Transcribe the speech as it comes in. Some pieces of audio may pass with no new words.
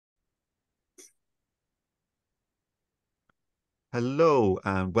Hello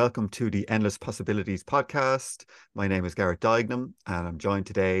and welcome to the Endless Possibilities podcast. My name is Garrett Dignam and I'm joined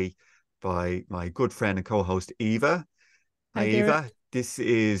today by my good friend and co-host Eva. Hi Hi, Garrett. Eva, this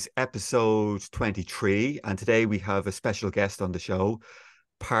is episode 23 and today we have a special guest on the show,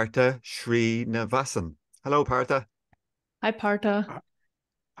 Partha Srinivasan. Hello Partha. Hi, Partha.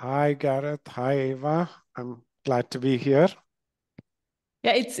 Hi, Gareth. Hi, Eva. I'm glad to be here.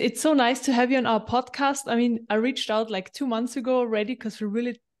 Yeah, it's so nice to have you on our podcast. I mean, I reached out like 2 months ago already because we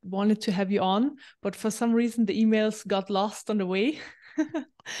really wanted to have you on, but for some reason the emails got lost on the way.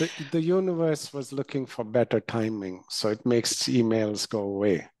 The universe was looking for better timing, so it makes emails go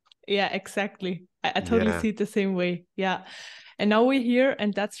away. Yeah, exactly. I totally Yeah. see it the same way. Yeah. And now we're here,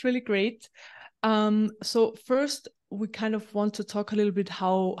 and that's really great. So first, we kind of want to talk a little bit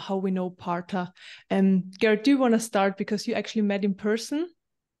how we know Partha. Garrett, do you want to start because you actually met in person?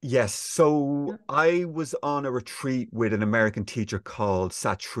 Yes, Yeah. so I was on a retreat with an American teacher called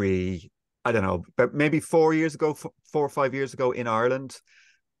Satri, I don't know, but maybe 4 years ago, 4 or 5 years ago in Ireland.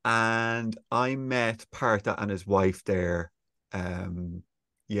 And I met Partha and his wife there. Um,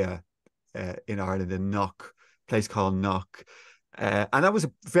 yeah, in Ireland in Knock, place called Knock. And that was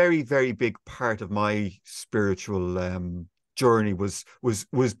a very, very big part of my spiritual journey was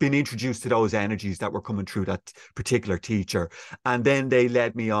being introduced to those energies that were coming through that particular teacher. And then they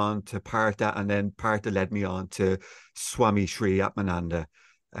led me on to Partha, and then Partha led me on to Swami Sri Atmananda,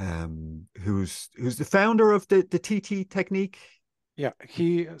 who's the founder of the TT technique. Yeah,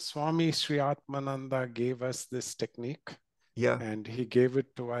 Swami Sri Atmananda gave us this technique, Yeah. and he gave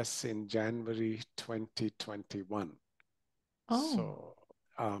it to us in January 2021. Oh. So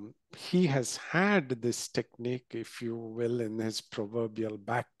he has had this technique, if you will, in his proverbial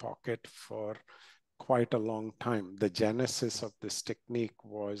back pocket for quite a long time. The genesis of this technique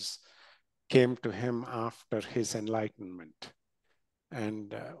came to him after his enlightenment.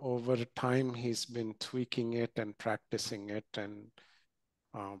 And over time, he's been tweaking it and practicing it. And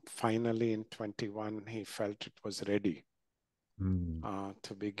finally, in 21, he felt it was ready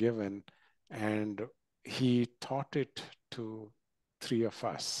to be given. And he taught it to three of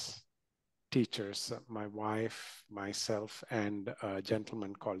us teachers, my wife, myself, and a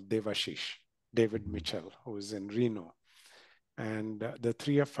gentleman called David Mitchell, who is in Reno. And the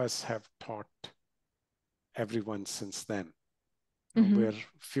three of us have taught everyone since then. We're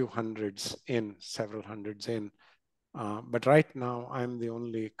few hundreds in, several hundreds in. But right now, I'm the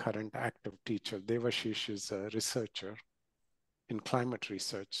only current active teacher. Devashish is a researcher in climate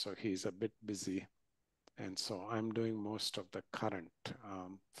research, so he's a bit busy. And so I'm doing most of the current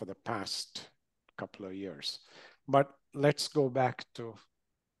for the past couple of years. But let's go back to...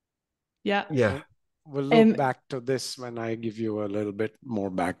 Yeah. We'll look back to this when I give you a little bit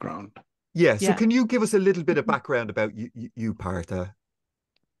more background. Yeah. So can you give us a little bit of background about you Partha?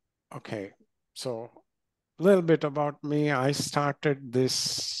 Okay. So a little bit about me. I started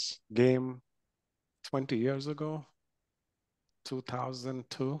this game 20 years ago,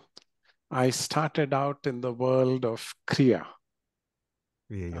 2002. I started out in the world of Kriya.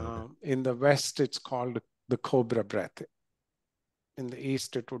 In the West, it's called the Cobra breath. In the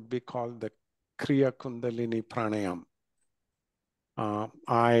East, it would be called the Kriya Kundalini Pranayam.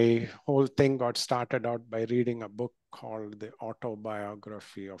 Whole thing got started out by reading a book called The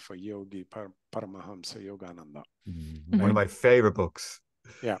Autobiography of a Yogi, Paramahamsa Yogananda. One of my favorite books.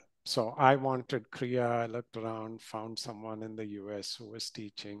 Yeah. So I wanted Kriya. I looked around, found someone in the US who was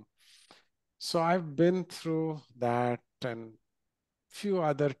teaching. So I've been through that and few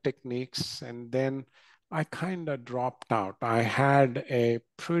other techniques, and then I kind of dropped out. I had a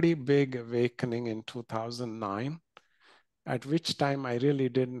pretty big awakening in 2009, at which time I really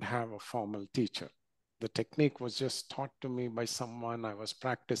didn't have a formal teacher. The technique was just taught to me by someone. I was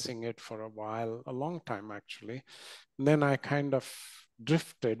practicing it for a while, a long time actually. And then I kind of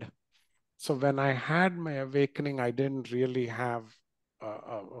drifted. So when I had my awakening, I didn't really have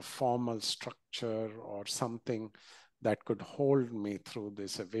a formal structure or something that could hold me through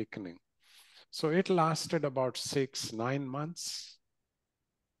this awakening. So it lasted about 6-9 months.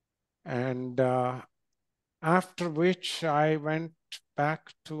 And after which I went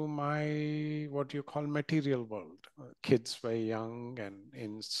back to my, what you call material world. Kids were young and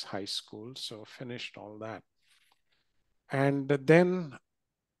in high school, so finished all that. And then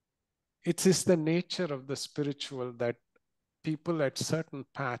it is the nature of the spiritual that people at certain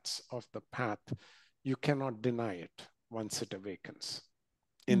paths of the path, you cannot deny it once it awakens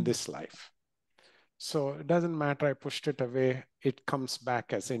in this life. So it doesn't matter, I pushed it away, it comes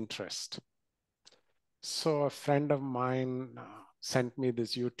back as interest. So a friend of mine sent me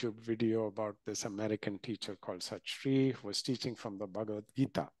this YouTube video about this American teacher called Satva, who was teaching from the Bhagavad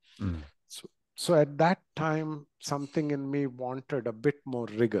Gita. So at that time, something in me wanted a bit more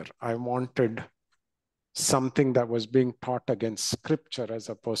rigor. I wanted something that was being taught against scripture as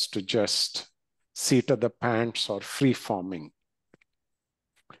opposed to just seat of the pants or free forming.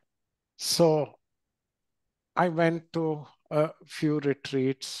 So I went to a few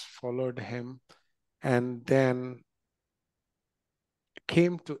retreats, followed him, and then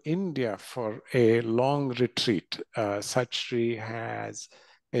came to India for a long retreat. Satri has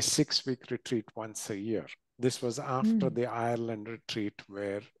a 6-week retreat once a year. This was after the Ireland retreat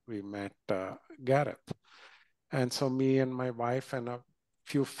where we met Gareth. And so me and my wife and a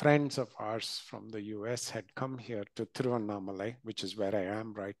few friends of ours from the US had come here to Tiruvannamalai, which is where I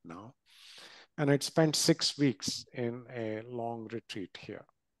am right now. And I'd spent 6 weeks in a long retreat here.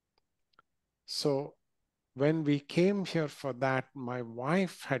 So when we came here for that, my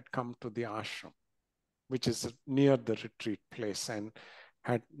wife had come to the ashram, which is near the retreat place, and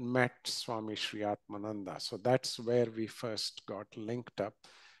had met Swami Sri Atmananda. So that's where we first got linked up.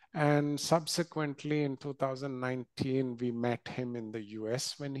 And subsequently in 2019, we met him in the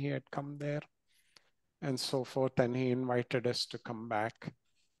US when he had come there and so forth. And he invited us to come back.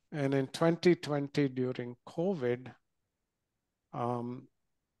 And in 2020, during COVID,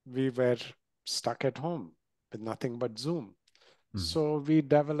 we were stuck at home with nothing but Zoom. So we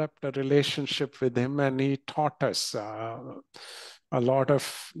developed a relationship with him, and he taught us a lot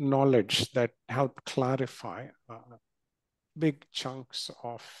of knowledge that helped clarify big chunks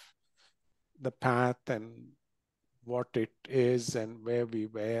of the path and what it is and where we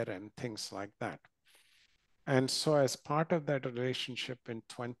were and things like that. And so as part of that relationship in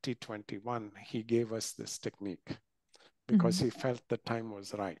 2021, he gave us this technique because he felt the time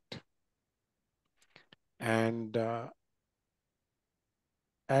was right. And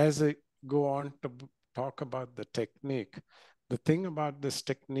as I go on to talk about the technique, the thing about this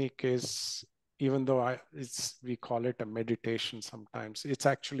technique is, even though we call it a meditation sometimes, it's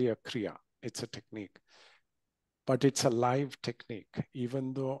actually a kriya, it's a technique. But it's a live technique.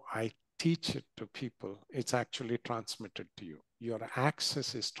 Even though I teach it to people, it's actually transmitted to you. Your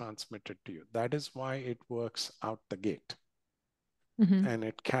access is transmitted to you. That is why it works out the gate. And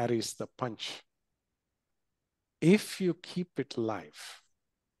it carries the punch. If you keep it live,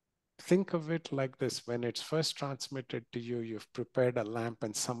 think of it like this. When it's first transmitted to you, you've prepared a lamp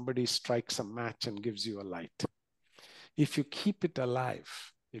and somebody strikes a match and gives you a light. If you keep it alive,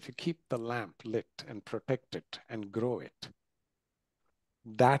 if you keep the lamp lit and protect it and grow it,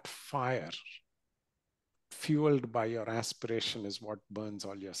 that fire fueled by your aspiration is what burns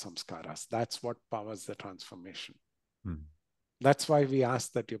all your samskaras. That's what powers the transformation. That's why we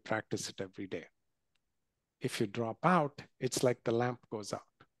ask that you practice it every day. If you drop out, it's like the lamp goes out.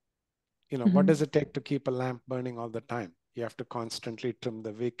 You know, what does it take to keep a lamp burning all the time? You have to constantly trim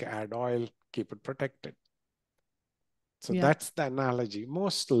the wick, add oil, keep it protected. So that's the analogy.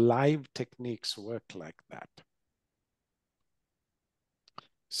 Most live techniques work like that.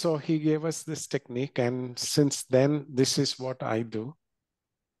 So he gave us this technique, and since then, this is what I do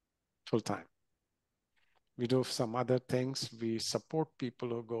full time. We do some other things. We support people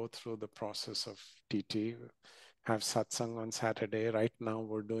who go through the process of TT, have satsang on Saturday. Right now,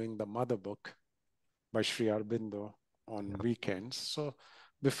 we're doing the Mother Book by Sri Aurobindo on weekends. So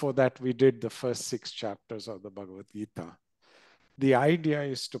before that, we did the first 6 chapters of the Bhagavad Gita. The idea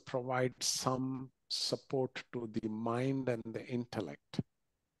is to provide some support to the mind and the intellect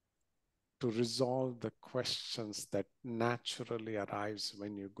to resolve the questions that naturally arise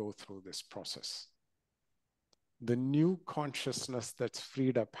when you go through this process. The new consciousness that's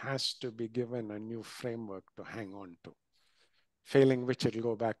freed up has to be given a new framework to hang on to, failing which it'll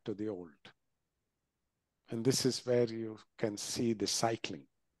go back to the old. And this is where you can see the cycling.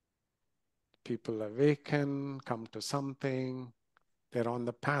 People awaken, come to something, they're on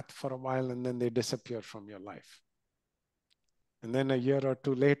the path for a while, and then they disappear from your life. And then a year or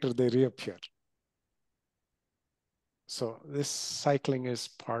 2 later, they reappear. So this cycling is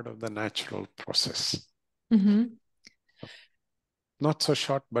part of the natural process. Not so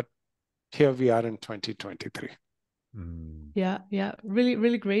short, but here we are in 2023. Yeah, really,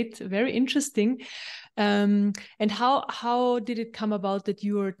 really great. Very interesting. And how did it come about that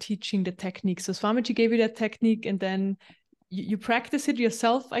you were teaching the technique? So Swamiji gave you that technique, and then you practice it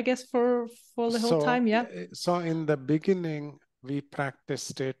yourself, I guess, for the whole time, yeah? So in the beginning, we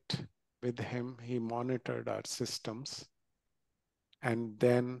practiced it with him. He monitored our systems. And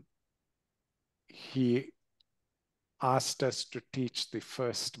then he asked us to teach the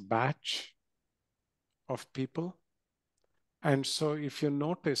first batch of people. And so if you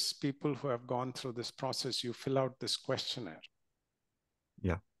notice people who have gone through this process, you fill out this questionnaire.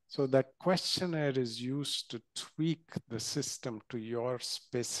 Yeah. So that questionnaire is used to tweak the system to your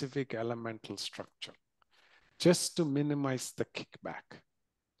specific elemental structure, just to minimize the kickback.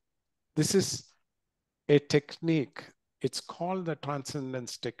 This is a technique. It's called the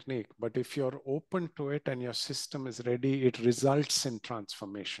Transcendence Technique, but if you're open to it and your system is ready, it results in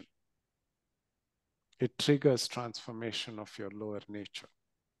transformation. It triggers transformation of your lower nature.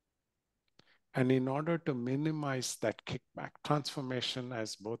 And in order to minimize that kickback, transformation,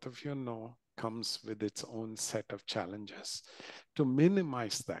 as both of you know, comes with its own set of challenges. To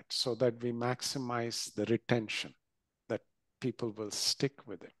minimize that so that we maximize the retention, that people will stick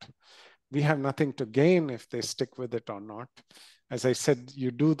with it. We have nothing to gain if they stick with it or not. As I said, you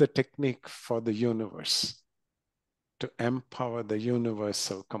do the technique for the universe, to empower the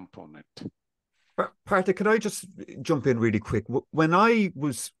universal component. Partha, can I just jump in really quick? When I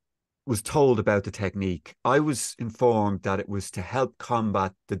was told about the technique, I was informed that it was to help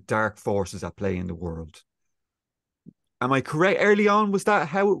combat the dark forces at play in the world. Am I correct? Early on, was that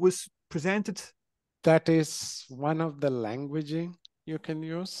how it was presented? That is one of the languaging you can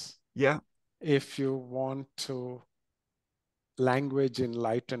use. Yeah. If you want to language in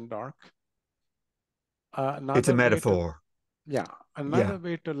light and dark. It's a metaphor. Another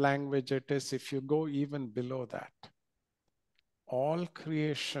way to language it is if you go even below that. All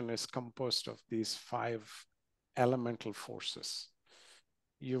creation is composed of these 5 elemental forces.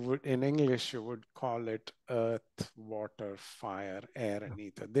 You would, in English, you would call it earth, water, fire, air, and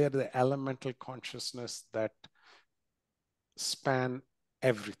ether. They're the elemental consciousness that span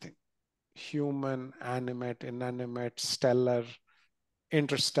everything. Human, animate, inanimate, stellar,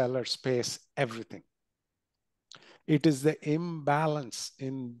 interstellar space, everything. It is the imbalance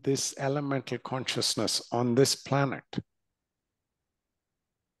in this elemental consciousness on this planet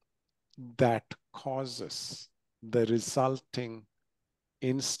that causes the resulting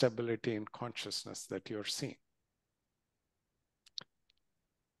instability in consciousness that you're seeing.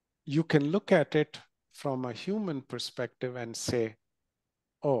 You can look at it from a human perspective and say,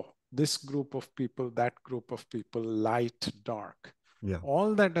 oh, this group of people, that group of people, light, dark. Yeah.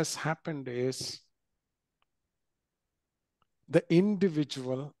 All that has happened is the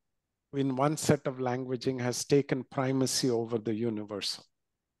individual in one set of languaging has taken primacy over the universal.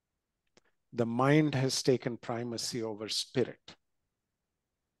 The mind has taken primacy over spirit.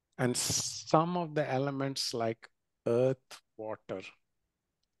 And some of the elements like earth, water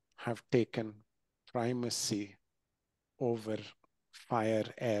have taken primacy over fire,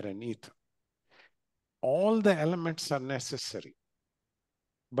 air, and ether. All the elements are necessary,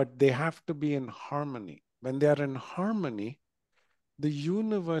 but they have to be in harmony. When they are in harmony, the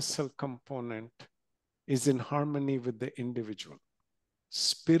universal component is in harmony with the individual.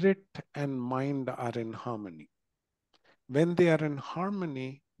 Spirit and mind are in harmony. When they are in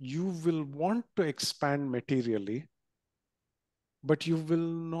harmony, you will want to expand materially, but you will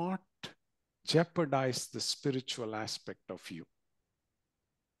not jeopardize the spiritual aspect of you.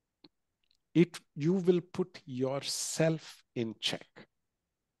 You will put yourself in check.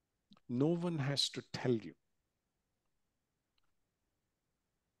 No one has to tell you.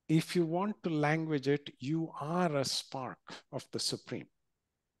 If you want to language it, you are a spark of the Supreme.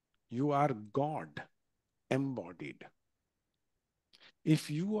 You are God embodied. If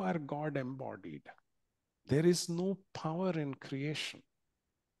you are God embodied, there is no power in creation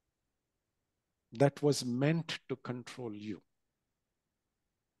that was meant to control you.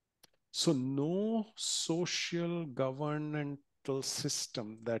 So no social governmental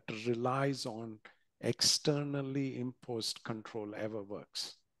system that relies on externally imposed control ever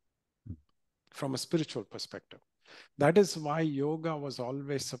works from a spiritual perspective. That is why yoga was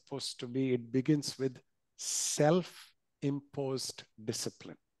always supposed to be, it begins with self-imposed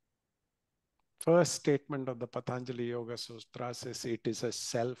discipline. First statement of the Patanjali Yoga Sutra says it is a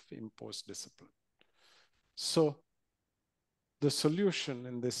self-imposed discipline. So the solution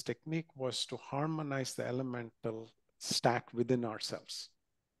in this technique was to harmonize the elemental stack within ourselves,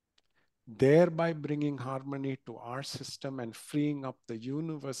 thereby bringing harmony to our system and freeing up the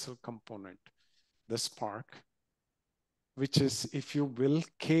universal component, the spark, which is, if you will,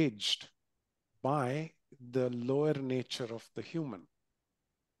 caged by the lower nature of the human.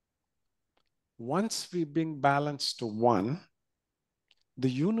 Once we bring balance to one, the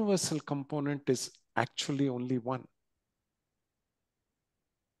universal component is actually only one.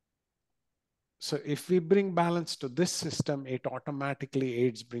 So if we bring balance to this system, it automatically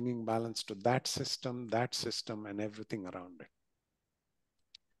aids bringing balance to that system, and everything around it.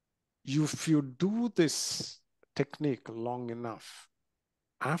 If you do this technique long enough,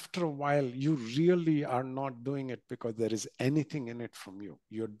 after a while, you really are not doing it because there is anything in it from you.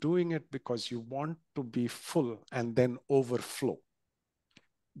 You're doing it because you want to be full and then overflow.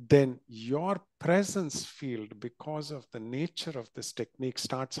 Then your presence field, because of the nature of this technique,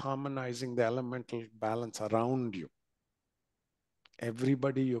 starts harmonizing the elemental balance around you.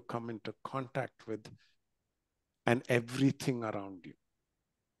 Everybody you come into contact with and everything around you.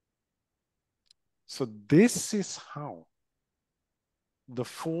 So this is how the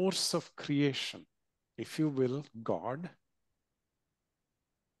force of creation, if you will, God,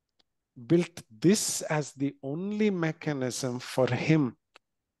 built this as the only mechanism for him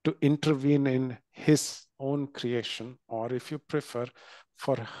to intervene in his own creation, or if you prefer,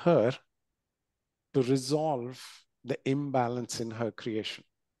 for her to resolve the imbalance in her creation.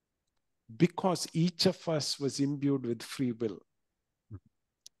 Because each of us was imbued with free will,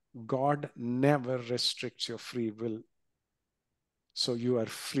 God never restricts your free will. So you are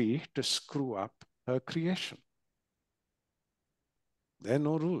free to screw up her creation. There are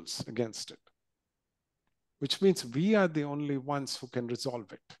no rules against it, which means we are the only ones who can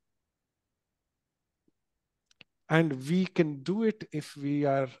resolve it. And we can do it if we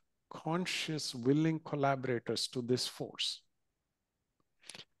are conscious, willing collaborators to this force.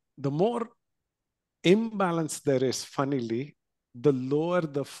 The more imbalance there is, funnily, the lower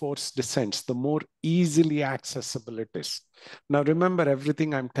the force descends, the more easily accessible it is. Now, remember,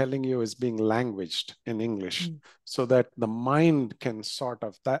 everything I'm telling you is being languaged in English so that the mind can sort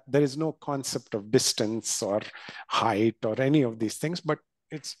of, that there is no concept of distance or height or any of these things, but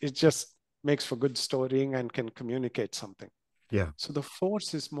it just makes for good storying and can communicate something. Yeah. So the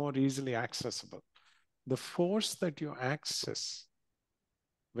force is more easily accessible. The force that you access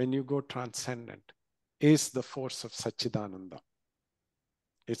when you go transcendent is the force of Satchidananda.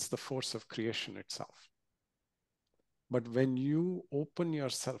 It's the force of creation itself. But when you open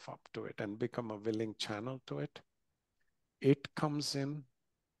yourself up to it and become a willing channel to it, it comes in,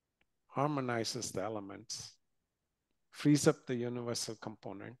 harmonizes the elements, frees up the universal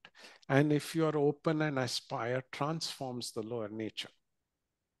component, and if you are open and aspire, transforms the lower nature.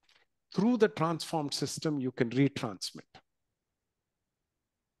 Through the transformed system, you can retransmit.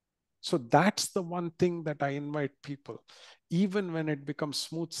 So that's the one thing that I invite people. Even when it becomes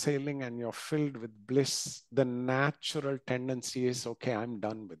smooth sailing and you're filled with bliss, the natural tendency is, okay, I'm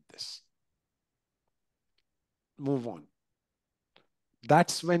done with this. Move on.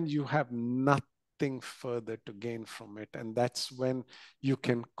 That's when you have nothing further to gain from it. And that's when you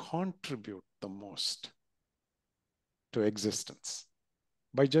can contribute the most to existence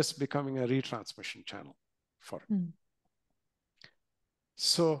by just becoming a retransmission channel for it.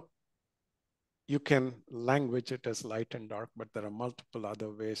 So you can language it as light and dark, but there are multiple other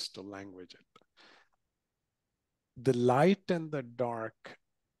ways to language it. The light and the dark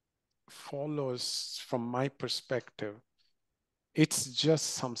follows, from my perspective, it's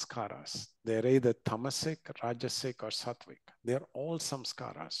just samskaras. They're either tamasic, rajasic, or sattvic. They're all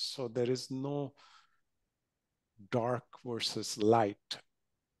samskaras. So there is no dark versus light.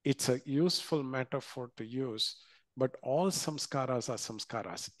 It's a useful metaphor to use, but all samskaras are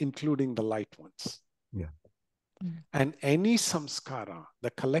samskaras, including the light ones. Yeah. And any samskara,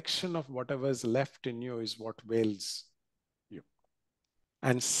 the collection of whatever is left in you, is what veils you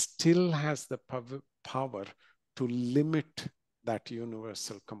and still has the power to limit that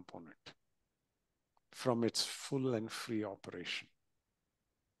universal component from its full and free operation.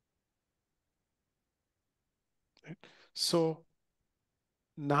 Right? So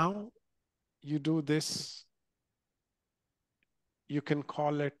now you do this, you can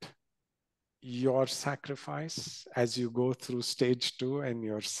call it your sacrifice as you go through stage 2 and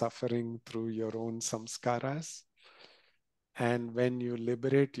you're suffering through your own samskaras. And when you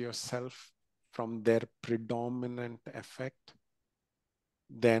liberate yourself from their predominant effect,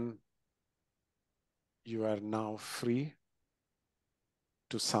 then you are now free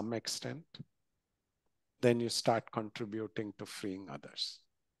to some extent. Then you start contributing to freeing others.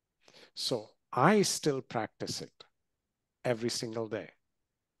 So I still practice it every single day.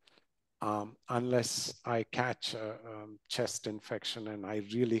 Unless I catch a chest infection and I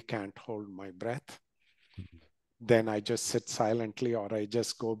really can't hold my breath, then I just sit silently, or I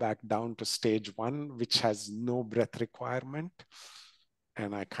just go back down to stage 1, which has no breath requirement,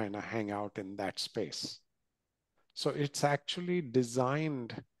 and I kind of hang out in that space. So it's actually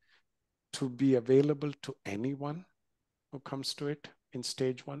designed to be available to anyone who comes to it in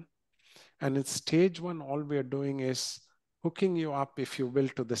stage 1. And in stage 1, all we're doing is hooking you up, if you will,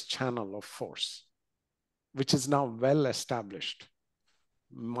 to this channel of force, which is now well established.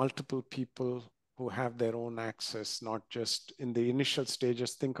 Multiple people who have their own access, not just in the initial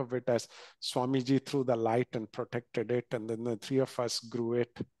stages. Think of it as Swamiji threw the light and protected it, and then the three of us grew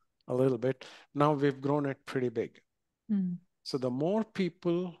it a little bit. Now we've grown it pretty big. So the more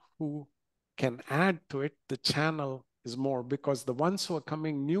people who can add to it, the channel is more, because the ones who are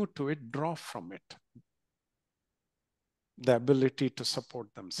coming new to it draw from it the ability to support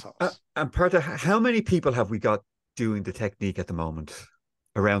themselves. And Partha, how many people have we got doing the technique at the moment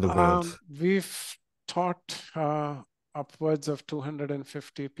around the world? We've taught upwards of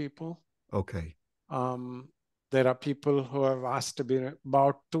 250 people. Okay. There are people who have asked to be,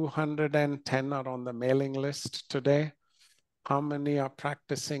 about 210 are on the mailing list today. How many are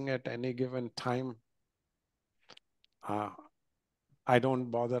practicing at any given time? I don't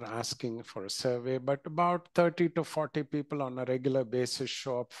bother asking for a survey, but about 30 to 40 people on a regular basis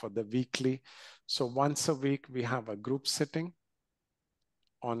show up for the weekly. So once a week, we have a group sitting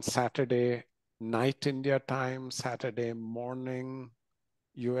on Saturday night India time, Saturday morning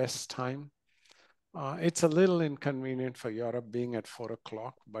US time. It's a little inconvenient for Europe being at 4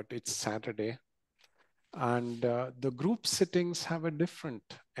 o'clock, but it's Saturday. And the group sittings have a different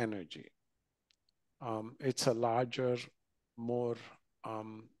energy. It's a larger, more,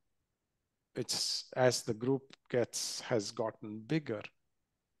 it's as the group has gotten bigger,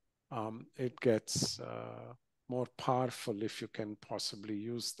 it gets more powerful, if you can possibly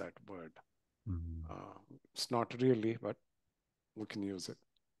use that word. It's not really, but we can use it.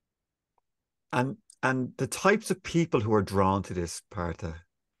 And the types of people who are drawn to this, Partha,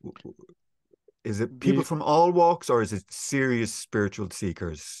 is it people from all walks, or is it serious spiritual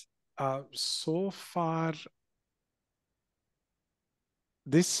seekers? So far,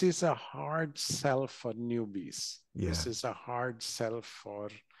 this is a hard sell for newbies. Yeah. This is a hard sell for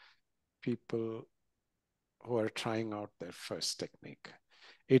people who are trying out their first technique.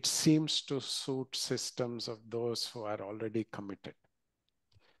 It seems to suit systems of those who are already committed.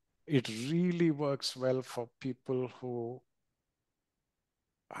 It really works well for people who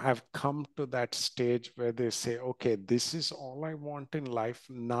have come to that stage where they say, okay, this is all I want in life.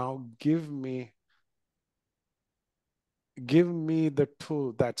 Now give me the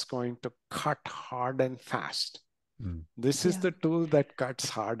tool that's going to cut hard and fast. This is the tool that cuts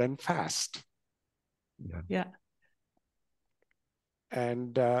hard and fast. Yeah.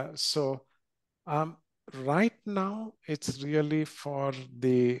 And so right now, it's really for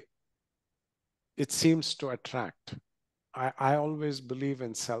it seems to attract. I always believe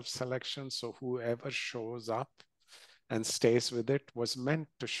in self-selection. So whoever shows up and stays with it was meant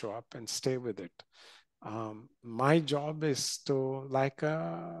to show up and stay with it. My job is to, like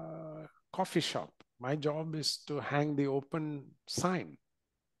a coffee shop, my job is to hang the open sign.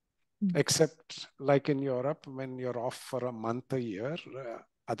 Except like in Europe, when you're off for a month, a year,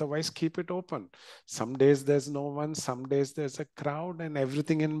 otherwise keep it open. Some days there's no one, some days there's a crowd, and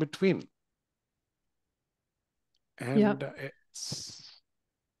everything in between. And it's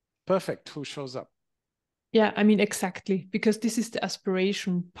perfect who shows up. Yeah, I mean, exactly, because this is the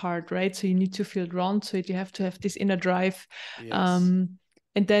aspiration part, right? So you need to feel drawn to it. You have to have this inner drive. Yes.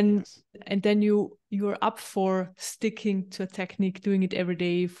 And then you're up for sticking to a technique, doing it every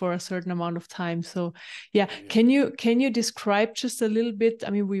day for a certain amount of time. So can you describe just a little bit? I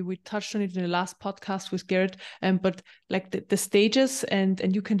mean, we touched on it in the last podcast with Garrett, but like the stages,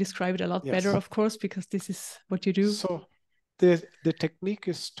 and you can describe it a lot better, of course, because this is what you do. So the technique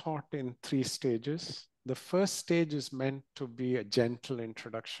is taught in 3 stages. The first stage is meant to be a gentle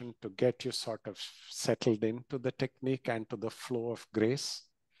introduction to get you sort of settled into the technique and to the flow of grace.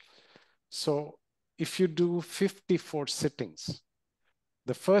 So if you do 54 sittings,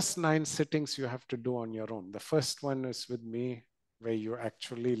 the first 9 sittings you have to do on your own. The first one is with me, where you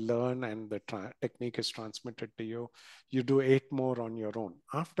actually learn and the technique is transmitted to you. You do 8 more on your own.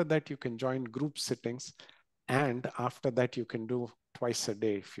 After that, you can join group sittings. And after that, you can do twice a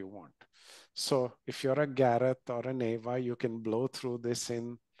day if you want. So if you're a Gareth or an Ava, you can blow through this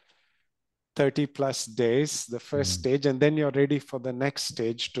in 30 plus days, the first stage, and then you're ready for the next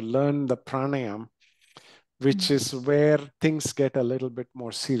stage to learn the pranayam, which is where things get a little bit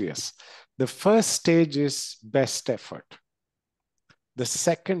more serious. The first stage is best effort. The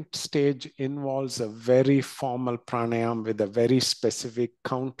second stage involves a very formal pranayam with a very specific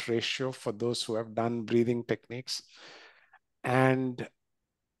count ratio for those who have done breathing techniques. And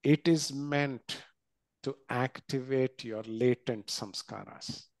it is meant to activate your latent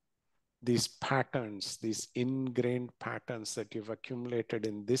samskaras. These patterns, these ingrained patterns that you've accumulated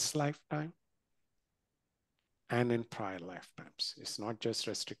in this lifetime and in prior lifetimes. It's not just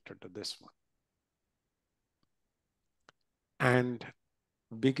restricted to this one. And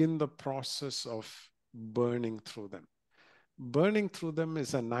begin the process of burning through them. Burning through them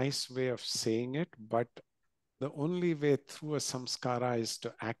is a nice way of saying it, but the only way through a samskara is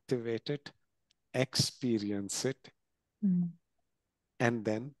to activate it, experience it, and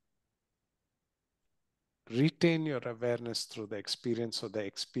then retain your awareness through the experience so the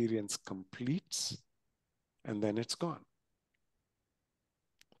experience completes, and then it's gone.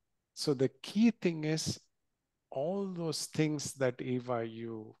 So the key thing is all those things that, Eva,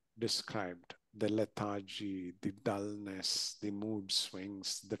 you described, the lethargy, the dullness, the mood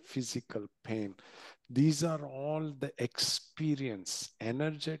swings, the physical pain, these are all the experience,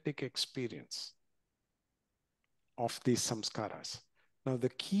 energetic experience of these samskaras. Now, the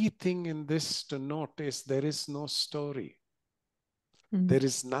key thing in this to note is there is no story. There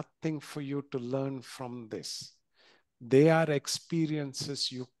is nothing for you to learn from this. They are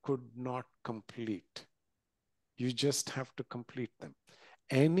experiences you could not complete. You just have to complete them.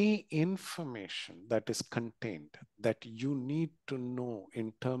 Any information that is contained that you need to know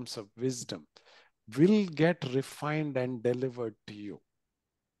in terms of wisdom will get refined and delivered to you.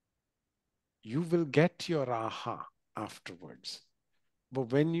 You will get your aha afterwards.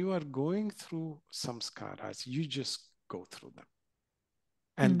 But when you are going through samskaras, you just go through them.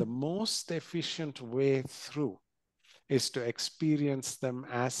 And the most efficient way through is to experience them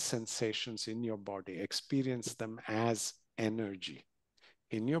as sensations in your body, experience them as energy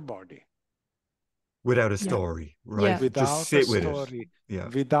in your body. Without a story, right? Without just sit a with story,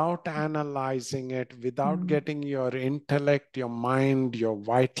 it. without analyzing it, without getting your intellect, your mind, your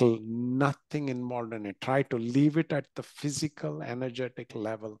vital, nothing involved in it. Try to leave it at the physical, energetic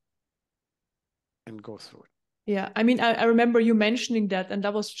level and go through it. Yeah, I mean, I remember you mentioning that, and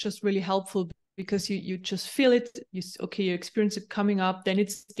that was just really helpful because you just feel it. You experience it coming up, then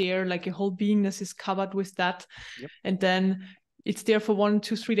it's there, like your whole beingness is covered with that, and then it's there for 1,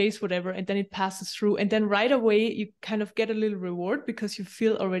 2, 3 days, whatever, and then it passes through, and then right away you kind of get a little reward because you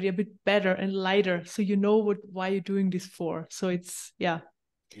feel already a bit better and lighter, so you know why you're doing this for. So it's get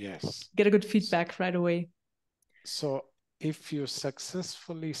a good feedback right away. So if you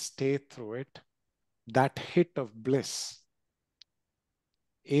successfully stay through it, that hit of bliss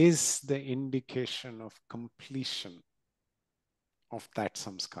is the indication of completion of that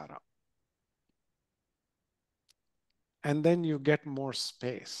samskara. And then you get more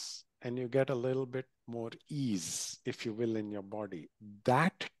space and you get a little bit more ease, if you will, in your body.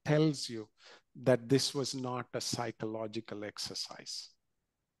 That tells you that this was not a psychological exercise.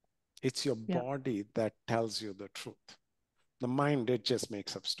 It's your body that tells you the truth. The mind, it just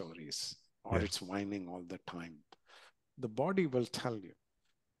makes up stories or it's whining all the time. The body will tell you.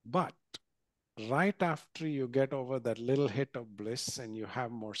 But right after you get over that little hit of bliss and you have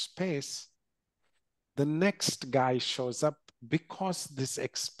more space, the next guy shows up because this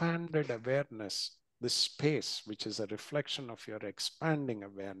expanded awareness, this space, which is a reflection of your expanding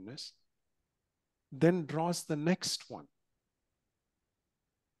awareness, then draws the next one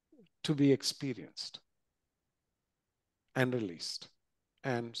to be experienced and released,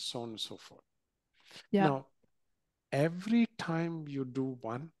 and so on and so forth. Now, every time you do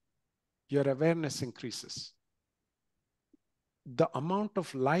one, your awareness increases. The amount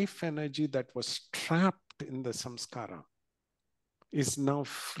of life energy that was trapped in the samskara is now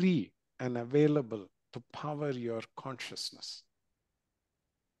free and available to power your consciousness.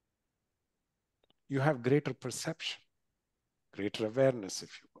 You have greater perception, greater awareness,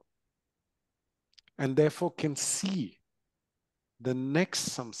 if you will, and therefore can see the next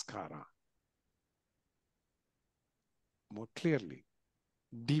samskara more clearly,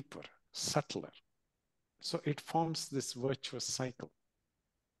 deeper, subtler. So it forms this virtuous cycle.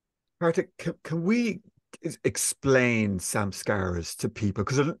 Partha, can we explain samskaras to people?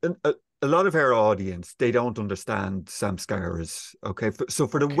 Because a lot of our audience, they don't understand samskaras. Okay, so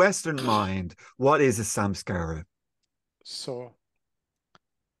for the Western mind, what is a samskara? So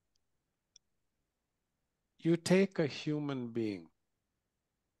you take a human being.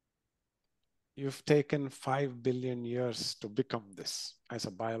 You've taken 5 billion years to become this as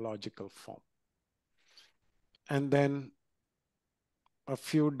a biological form. And then a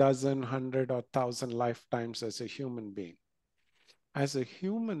few dozen, 100 or 1,000 lifetimes as a human being. As a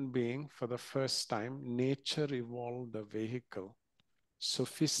human being, for the first time, nature evolved a vehicle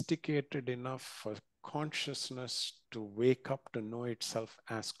sophisticated enough for consciousness to wake up to know itself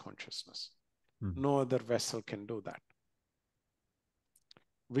as consciousness. No other vessel can do that.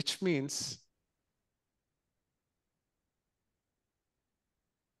 Which means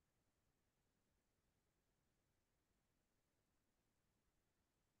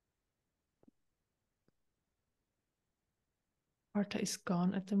Partha is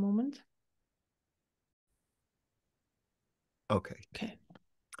gone at the moment. Okay. Okay.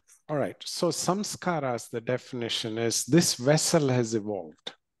 All right. So samskaras, the definition is this vessel has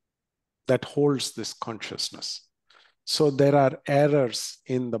evolved that holds this consciousness. So there are errors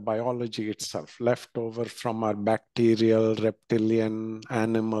in the biology itself left over from our bacterial, reptilian,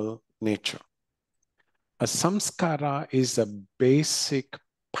 animal nature. A samskara is a basic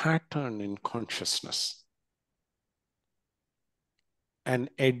pattern in consciousness, an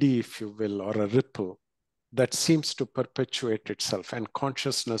eddy, if you will, or a ripple that seems to perpetuate itself, and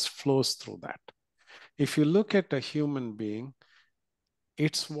consciousness flows through that. If you look at a human being,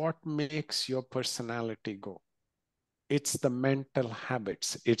 it's what makes your personality go. It's the mental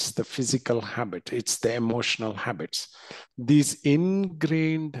habits, it's the physical habit, it's the emotional habits. These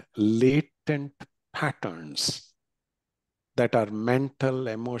ingrained, latent patterns that are mental,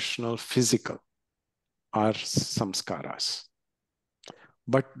 emotional, physical are samskaras.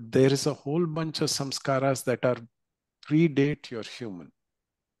 But there is a whole bunch of samskaras that are predate your human.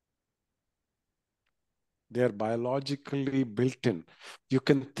 They are biologically built in. You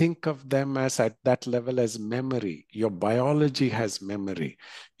can think of them as at that level as memory. Your biology has memory.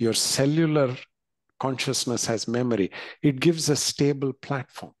 Your cellular consciousness has memory. It gives a stable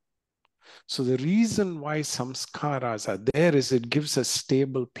platform. So the reason why samskaras are there is it gives a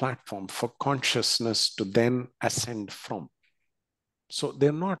stable platform for consciousness to then ascend from. So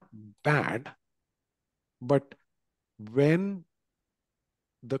they're not bad, but when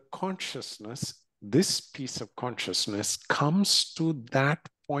the consciousness, this piece of consciousness, comes to that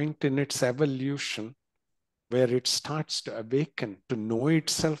point in its evolution where it starts to awaken to know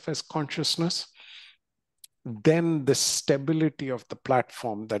itself as consciousness, then the stability of the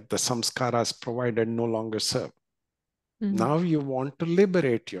platform that the samskaras provided no longer serve. Now you want to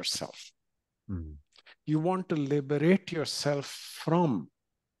liberate yourself. You want to liberate yourself from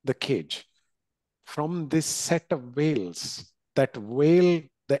the cage, from this set of veils that veil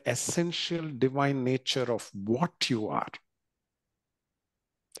the essential divine nature of what you are.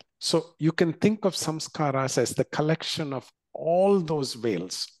 So you can think of samskaras as the collection of all those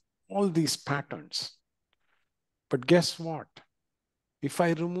veils, all these patterns. But guess what? If I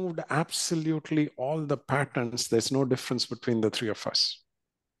removed absolutely all the patterns, there's no difference between the three of us.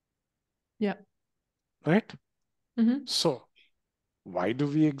 Yeah. Right? So why do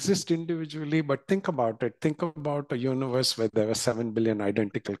we exist individually? But think about it. Think about a universe where there were 7 billion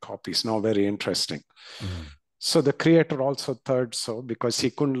identical copies. Now, very interesting. So the creator also thought so because he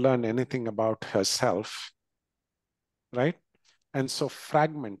couldn't learn anything about herself, right? And so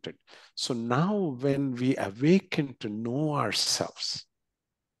fragmented. So now when we awaken to know ourselves,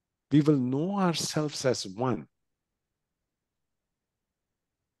 we will know ourselves as one.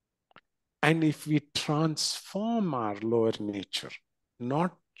 And if we transform our lower nature,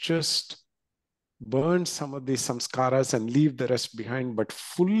 not just burn some of these samskaras and leave the rest behind, but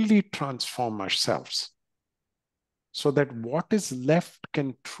fully transform ourselves so that what is left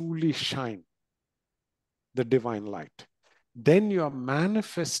can truly shine the divine light. Then you are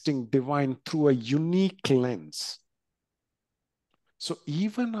manifesting divine through a unique lens. So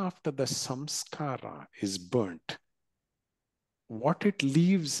even after the samskara is burnt, what it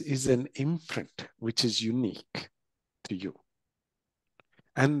leaves is an imprint which is unique to you.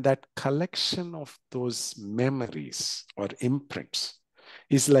 And that collection of those memories or imprints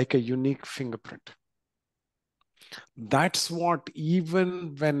is like a unique fingerprint. That's what,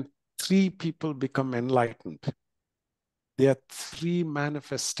 even when 3 people become enlightened, there are 3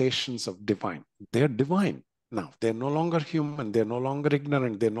 manifestations of divine. They're divine now. They're no longer human. They're no longer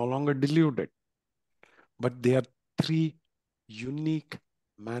ignorant. They're no longer deluded. But they are 3 unique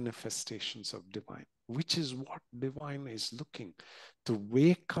manifestations of divine, which is what divine is looking to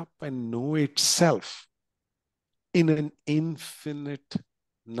wake up and know itself in an infinite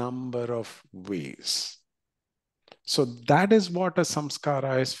number of ways. So that is what a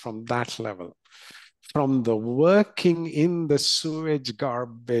samskara is from that level. From the working in the sewage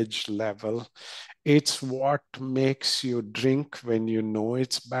garbage level, it's what makes you drink when you know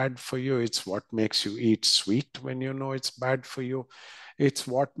it's bad for you. It's what makes you eat sweet when you know it's bad for you. It's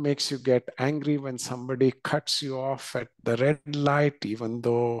what makes you get angry when somebody cuts you off at the red light, even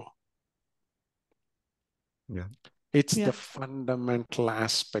though it's the fundamental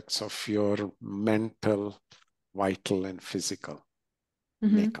aspects of your mental, vital, and physical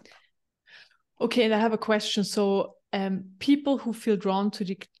makeup. Okay, and I have a question. So people who feel drawn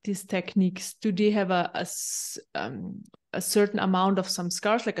to these techniques, do they have a certain amount of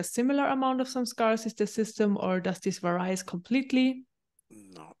samskaras, like a similar amount of samskaras is the system, or does this vary completely?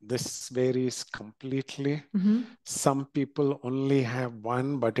 No, This varies completely. Mm-hmm. Some people only have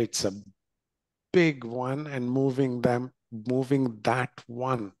one, but it's a big one, and moving that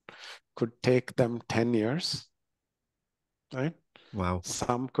one could take them 10 years, right? Wow.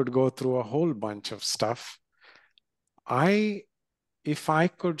 Some could go through a whole bunch of stuff. If I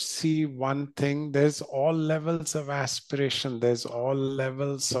could see one thing, there's all levels of aspiration. There's all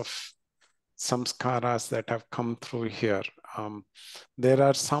levels of samskaras that have come through here. There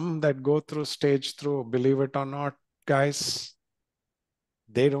are some that go through stage through, believe it or not, guys,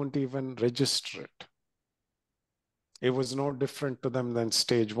 they don't even register it. It was no different to them than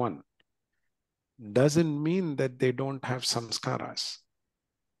stage one. Doesn't mean that they don't have samskaras.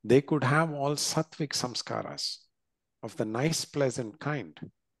 They could have all sattvic samskaras of the nice, pleasant kind.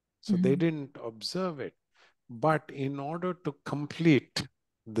 So they didn't observe it. But in order to complete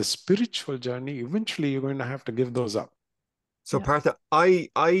the spiritual journey, eventually you're going to have to give those up. So Partha,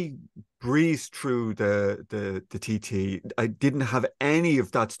 I breezed through the TT. I didn't have any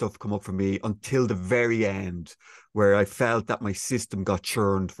of that stuff come up for me until the very end, where I felt that my system got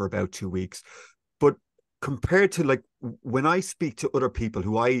churned for about 2 weeks. But compared to like when I speak to other people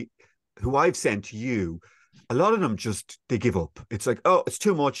who I've sent to you, a lot of them just they give up. It's like, oh, it's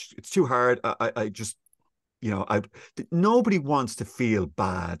too much, it's too hard. I just, nobody wants to feel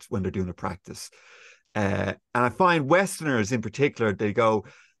bad when they're doing a practice. And I find Westerners in particular, they go,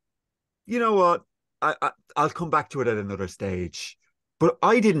 you know what, I'll come back to it at another stage. But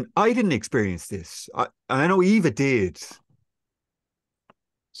I didn't experience this. I know Eva did.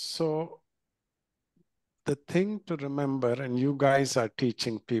 So the thing to remember, and you guys are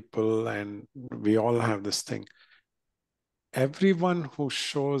teaching people, and we all have this thing. Everyone who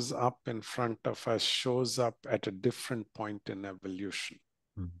shows up in front of us shows up at a different point in evolution.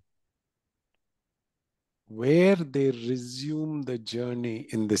 Mm-hmm. Where they resume the journey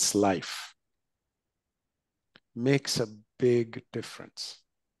in this life makes a big difference.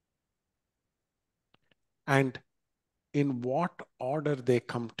 And in what order they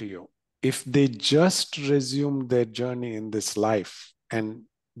come to you. If they just resume their journey in this life and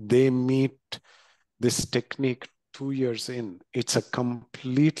they meet this technique 2 years in, it's a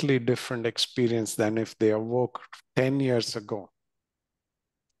completely different experience than if they awoke 10 years ago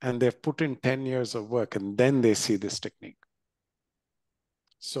and they've put in 10 years of work and then they see this technique.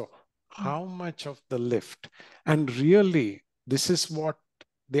 So how much of the lift? And really, this is what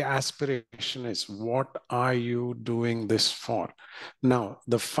the aspiration is. What are you doing this for? Now,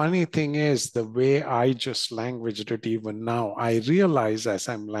 the funny thing is, the way I just languaged it even now, I realize as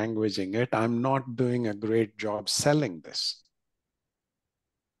I'm languaging it, I'm not doing a great job selling this,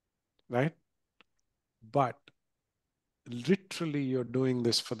 right? But literally, you're doing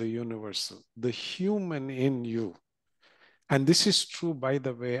this for the universal, the human in you. And this is true, by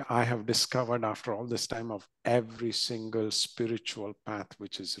the way, I have discovered after all this time of every single spiritual path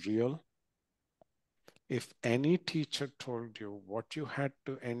which is real. If any teacher told you what you had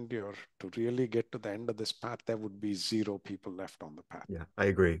to endure to really get to the end of this path, there would be 0 people left on the path. Yeah, I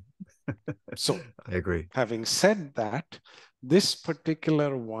agree. So I agree. Having said that, this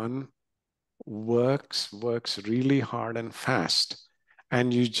particular one works really hard and fast.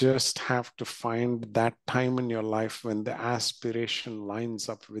 And you just have to find that time in your life when the aspiration lines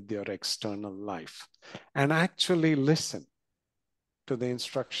up with your external life. And actually listen to the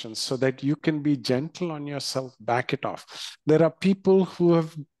instructions so that you can be gentle on yourself, back it off. There are people who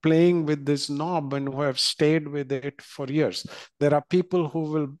have playing with this knob and who have stayed with it for years. There are people who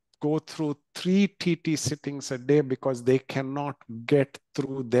will go through 3 TT sittings a day because they cannot get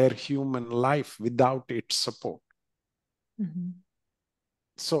through their human life without its support. Mm-hmm.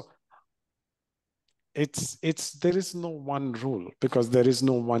 So there is no one rule because there is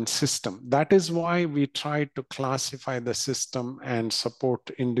no one system. That is why we try to classify the system and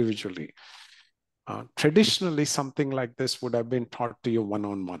support individually. Traditionally, something like this would have been taught to you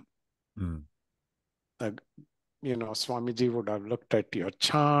one-on-one. Swamiji would have looked at your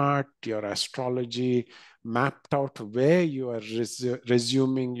chart, your astrology, mapped out where you are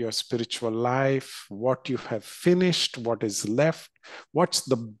resuming your spiritual life, what you have finished, what is left, what's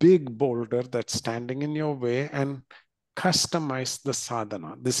the big boulder that's standing in your way, and customize the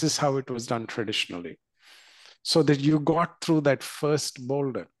sadhana. This is how it was done traditionally. So that you got through that first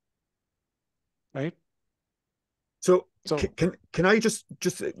boulder, right? So can I just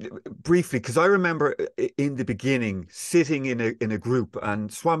briefly, because I remember in the beginning sitting in a group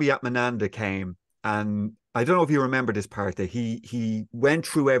and Swami Atmananda came, and I don't know if you remember this part, that he went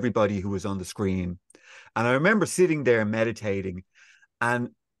through everybody who was on the screen, and I remember sitting there meditating, and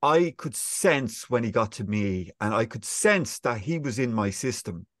I could sense when he got to me, and I could sense that he was in my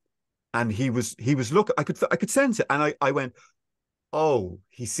system. And he was look, I could sense it. And I went, oh,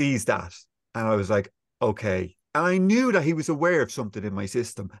 he sees that. And I was like, okay. And I knew that he was aware of something in my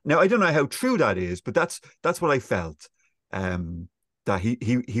system. Now I don't know how true that is, but that's what I felt. That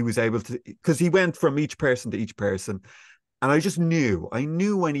he was able to, because he went from each person to each person. And I just knew. I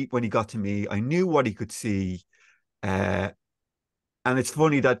knew when he got to me, I knew what he could see. Uh, and it's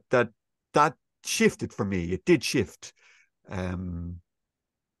funny that shifted for me. It did shift. Um,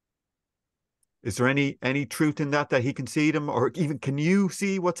 is there any truth in that he can see them, or even can you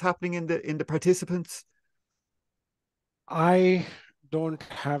see what's happening in the participants? I don't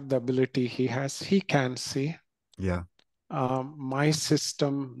have the ability he has. He can see. Yeah. My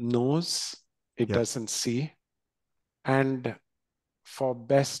system knows, it Yeah. doesn't see. And for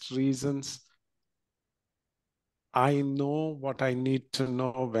best reasons, I know what I need to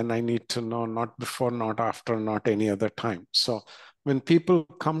know when I need to know, not before, not after, not any other time. So when people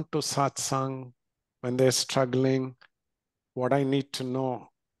come to satsang, when they're struggling, what I need to know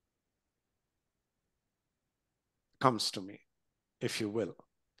comes to me, if you will.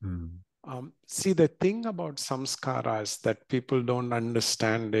 Mm. See, the thing about samskaras that people don't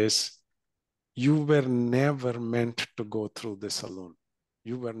understand is you were never meant to go through this alone.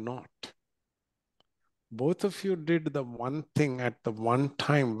 You were not. Both of you did the one thing at the one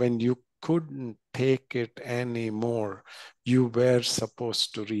time when you couldn't take it anymore. You were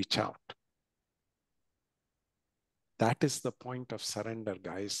supposed to reach out. That is the point of surrender,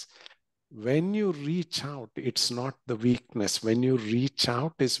 guys. When you reach out, it's not the weakness. When you reach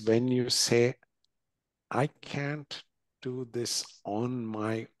out is when you say, I can't do this on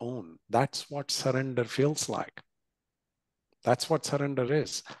my own. That's what surrender feels like. That's what surrender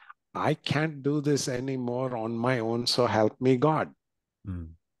is. I can't do this anymore on my own, so help me, God. Mm.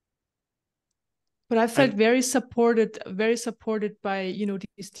 But I felt very supported by,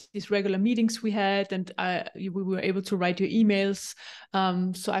 these regular meetings we had, and we were able to write your emails.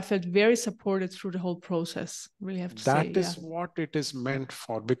 So I felt very supported through the whole process. Really have to say, that is what it is meant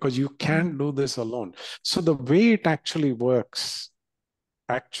for, because you can't do this alone. So the way it actually works,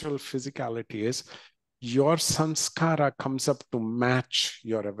 actual physicality is your samskara comes up to match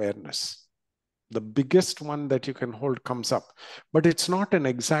your awareness. The biggest one that you can hold comes up, but it's not an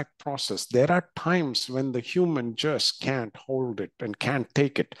exact process. There are times when the human just can't hold it and can't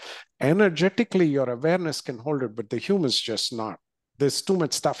take it. Energetically, your awareness can hold it, but the human's just not. There's too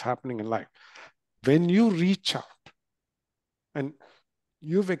much stuff happening in life. When you reach out, and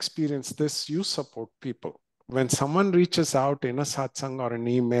you've experienced this, you support people. When someone reaches out in a satsang or an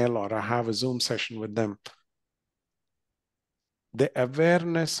email, or I have a Zoom session with them, the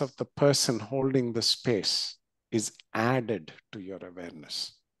awareness of the person holding the space is added to your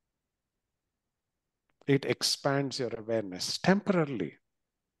awareness. It expands your awareness temporarily,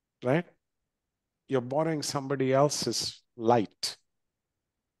 right? You're borrowing somebody else's light,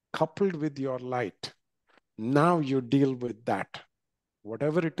 coupled with your light. Now you deal with that.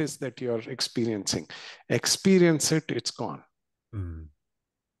 Whatever it is that you're experiencing, experience it, it's gone. Mm.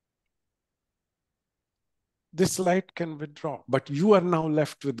 This light can withdraw, but you are now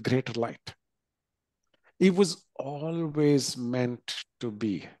left with greater light. It was always meant to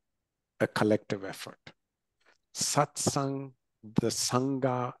be a collective effort. Satsang, the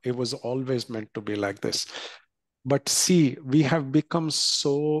Sangha, it was always meant to be like this. But see, we have become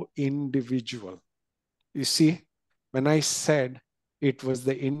so individual. You see, when I said it was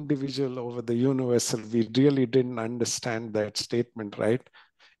the individual over the universal, we really didn't understand that statement, right?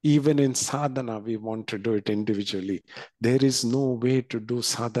 Even in sadhana, we want to do it individually. There is no way to do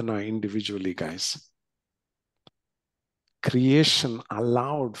sadhana individually, guys. Creation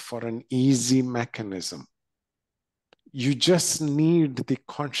allowed for an easy mechanism. You just need the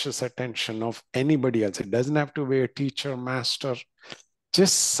conscious attention of anybody else. It doesn't have to be a teacher, master,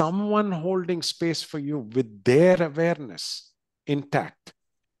 just someone holding space for you with their awareness intact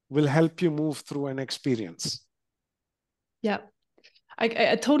will help you move through an experience. Yeah.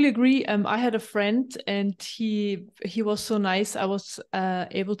 I totally agree. I had a friend, and he was so nice. I was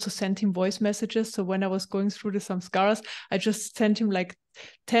able to send him voice messages. So when I was going through the samskaras, I just sent him like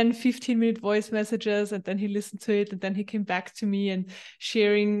 10, 15-minute voice messages, and then he listened to it, and then he came back to me and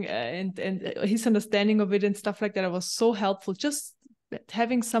sharing and his understanding of it and stuff like that. It was so helpful. Just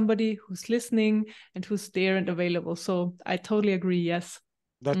having somebody who's listening and who's there and available. So I totally agree. Yes.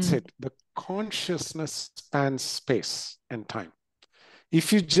 That's it. The consciousness spans space and time.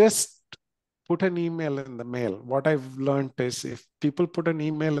 If you just put an email in the mail, what I've learned is if people put an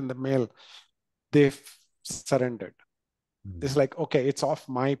email in the mail, they've surrendered. It's like, okay, it's off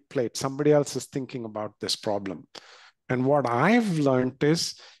my plate. Somebody else is thinking about this problem. And what I've learned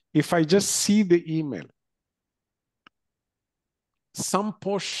is If I just see the email, some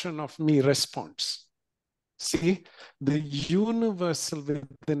portion of me responds. See, the universal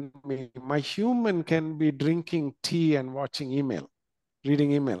within me, my human can be drinking tea and watching email,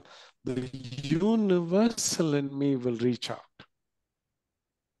 reading email. The universal in me will reach out.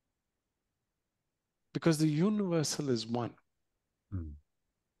 Because the universal is one. Mm.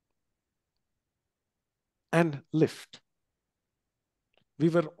 And lift. We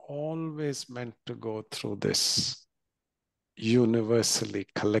were always meant to go through this universally,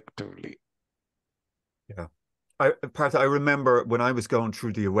 collectively. Yeah. Partha, I remember when I was going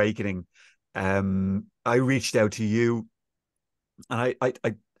through the awakening, I reached out to you, and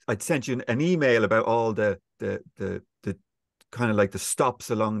I'd sent you an email about all the kind of like the stops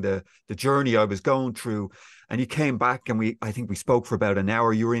along the journey I was going through. And you came back, and I think we spoke for about an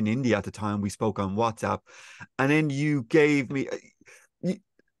hour. You were in India at the time. We spoke on WhatsApp, and then you gave me.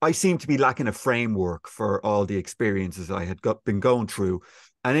 I seemed to be lacking a framework for all the experiences I had been going through.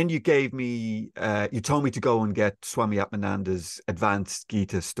 And then you gave me, you told me to go and get Swami Atmananda's advanced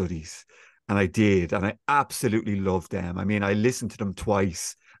Gita studies. And I did. And I absolutely loved them. I mean, I listened to them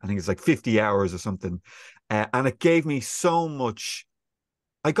twice. I think it's like 50 hours or something. And it gave me so much.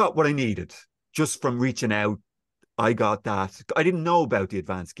 I got what I needed just from reaching out. I got that. I didn't know about the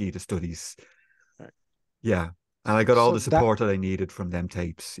advanced Gita studies. Right. Yeah. And I got all So the support that I needed from them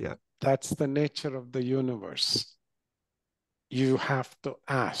tapes. Yeah. That's the nature of the universe. You have to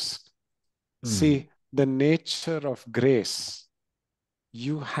ask. See, the nature of grace,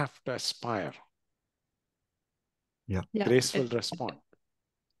 you have to aspire. Yeah. Grace will respond.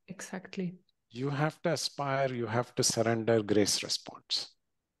 Exactly. You have to aspire, you have to surrender, grace responds.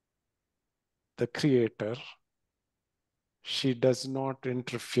 The creator, she does not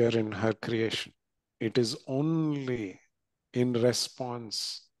interfere in her creation. It is only in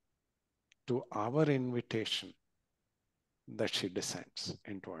response to our invitation that she descends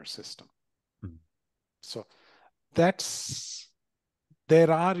into our system. So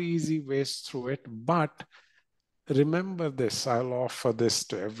there are easy ways through it, but remember this, I'll offer this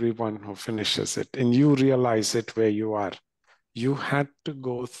to everyone who finishes it, and you realize it where you are. You had to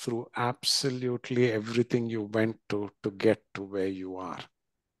go through absolutely everything you went to get to where you are.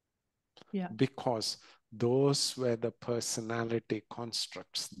 Yeah. Because those were the personality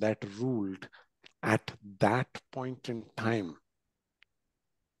constructs that ruled at that point in time.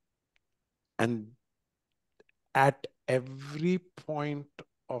 And at every point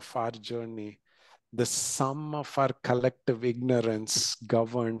of our journey, the sum of our collective ignorance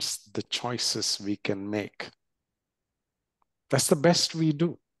governs the choices we can make. That's the best we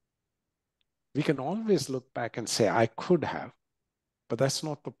do. We can always look back and say, I could have, but that's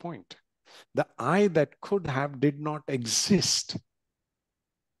not the point. The I that could have did not exist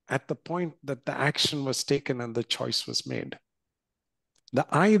at the point that the action was taken and the choice was made. The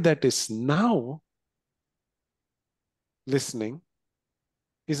I that is now listening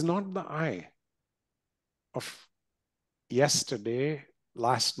is not the I of yesterday,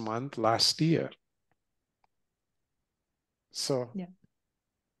 last month, last year. So yeah.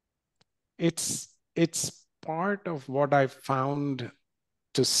 It's part of what I found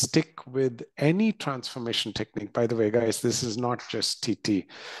to stick with any transformation technique. By the way, guys, this is not just TT.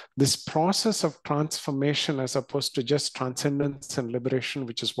 This process of transformation, as opposed to just transcendence and liberation,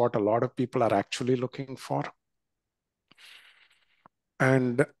 which is what a lot of people are actually looking for,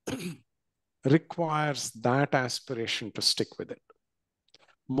 and requires that aspiration to stick with it.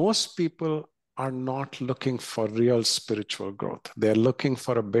 Most people are not looking for real spiritual growth. They're looking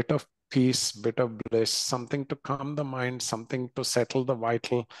for a bit of peace, bit of bliss, something to calm the mind, something to settle the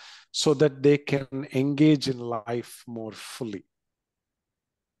vital, so that they can engage in life more fully.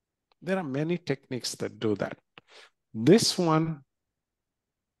 There are many techniques that do that. This one,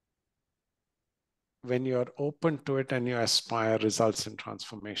 when you're open to it and you aspire, results in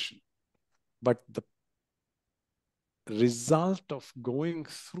transformation. But the result of going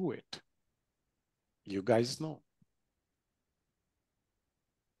through it, you guys know.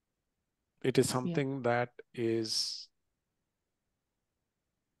 It is something that is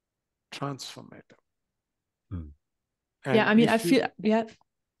transformative. Yeah, I mean, I feel,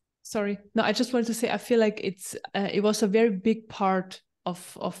 sorry. No, I just wanted to say, I feel like it was a very big part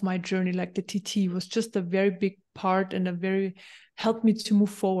of my journey. Like the TT was just a very big part and helped me to move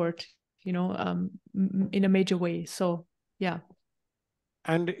forward, you know, in a major way. So, yeah.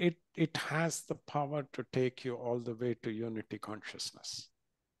 And it has the power to take you all the way to unity consciousness.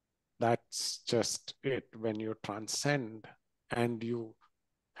 That's just it. When you transcend and you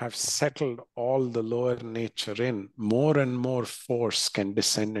have settled all the lower nature in, more and more force can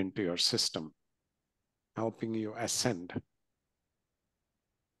descend into your system, helping you ascend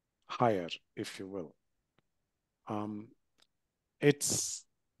higher, if you will. It's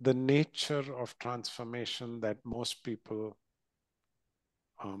the nature of transformation that most people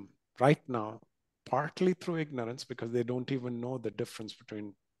right now, partly through ignorance, because they don't even know the difference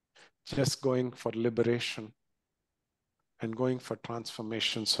between just going for liberation and going for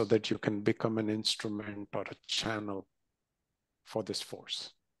transformation so that you can become an instrument or a channel for this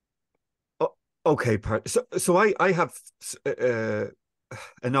force. Oh, okay, so I have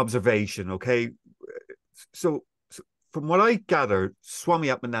an observation, okay? So from what I gather, Swami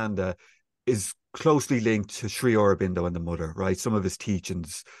Atmananda is closely linked to Sri Aurobindo and the Mother, right? Some of his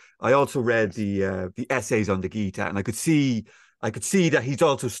teachings. I also read the essays on the Gita, and I could see that he's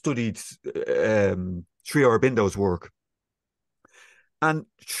also studied Sri Aurobindo's work. And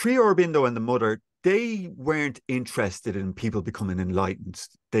Sri Aurobindo and the Mother, they weren't interested in people becoming enlightened.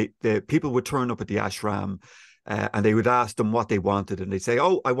 The people would turn up at the ashram, and they would ask them what they wanted, and they'd say,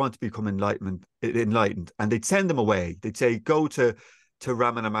 "Oh, I want to become enlightened," and they'd send them away. They'd say, "Go to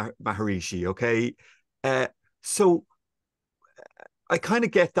Ramana Maharishi." Okay, so I kind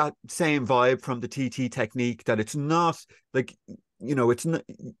of get that same vibe from the TT technique, that it's not like, it's not,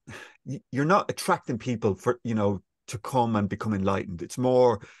 you're not attracting people for to come and become enlightened. It's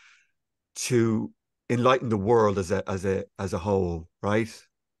more to enlighten the world as a whole, right?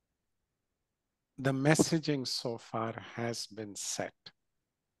 The messaging so far has been set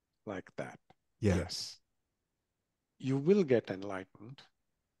like that. Yeah. Yes. You will get enlightened,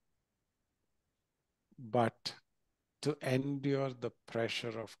 but to endure the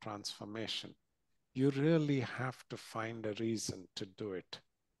pressure of transformation, you really have to find a reason to do it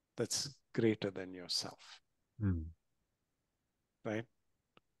that's greater than yourself. Right?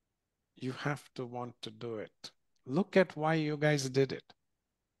 You have to want to do it. Look at why you guys did it.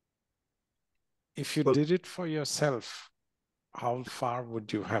 If you did it for yourself, how far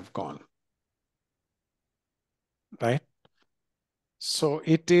would you have gone? Right? So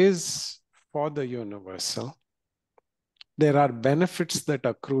it is for the universal. There are benefits that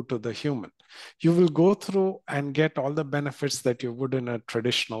accrue to the human. You will go through and get all the benefits that you would in a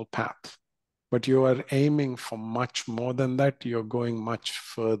traditional path, but you are aiming for much more than that. You're going much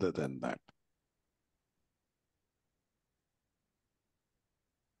further than that.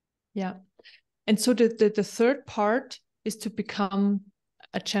 Yeah. And so the third part is to become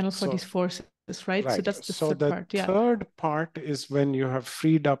a channel for these forces, right? So that's the third part. Yeah. The third part is when you have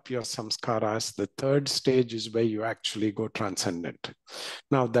freed up your samskaras. The third stage is where you actually go transcendent.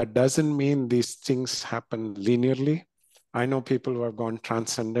 Now, that doesn't mean these things happen linearly. I know people who have gone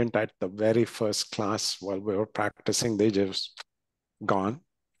transcendent at the very first class while we were practicing, they just gone.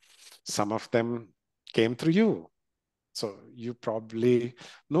 Some of them came through you. So you probably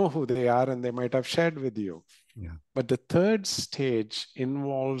know who they are and they might have shared with you. Yeah. But the third stage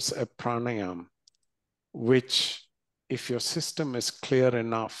involves a pranayam, which, if your system is clear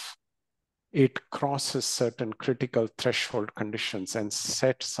enough, it crosses certain critical threshold conditions and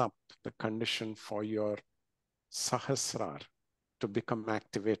sets up the condition for your sahasrar to become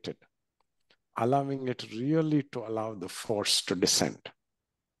activated, allowing it really to allow the force to descend.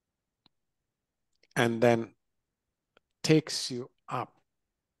 And then takes you up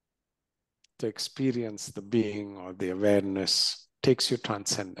to experience the being or the awareness, takes you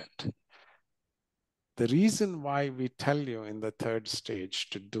transcendent. The reason why we tell you in the third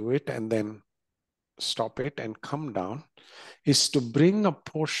stage to do it and then stop it and come down is to bring a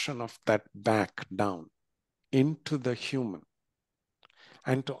portion of that back down into the human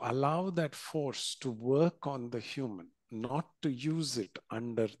and to allow that force to work on the human, not to use it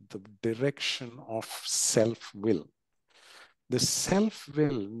under the direction of self-will. The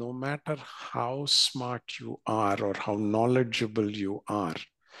self-will, no matter how smart you are or how knowledgeable you are,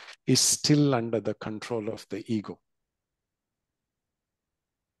 is still under the control of the ego.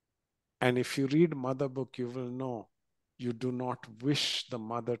 And if you read Mother book, you will know you do not wish the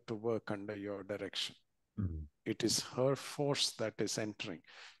mother to work under your direction. Mm-hmm. It is her force that is entering.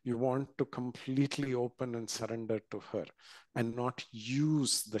 You want to completely open and surrender to her and not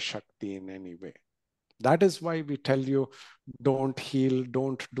use the Shakti in any way. That is why we tell you, don't heal,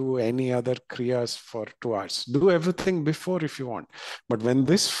 don't do any other kriyas for 2 hours. Do everything before if you want. But when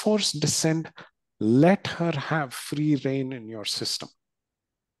this force descends, let her have free reign in your system.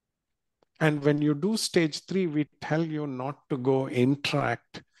 And when you do stage 3, we tell you not to go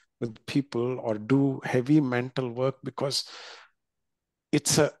interact with people or do heavy mental work because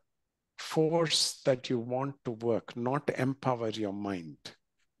it's a force that you want to work, not empower your mind.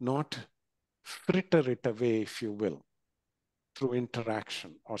 not fritter it away, if you will, through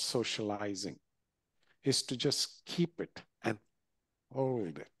interaction or socializing, is to just keep it and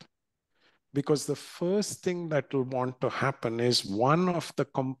hold it. Because the first thing that will want to happen is one of the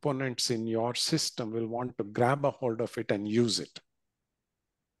components in your system will want to grab a hold of it and use it.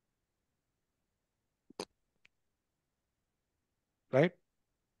 Right?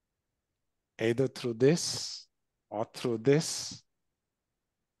 Either through this or through this,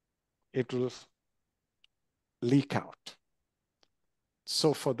 it will leak out.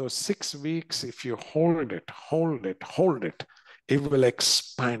 So for those 6 weeks, if you hold it, hold it, hold it, it will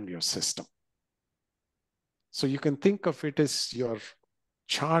expand your system. So you can think of it as you're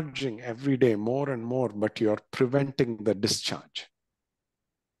charging every day more and more, but you're preventing the discharge.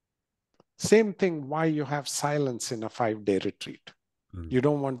 Same thing why you have silence in a 5-day retreat. You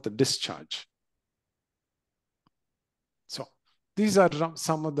don't want the discharge. So these are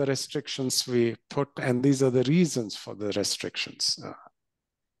some of the restrictions we put, and these are the reasons for the restrictions.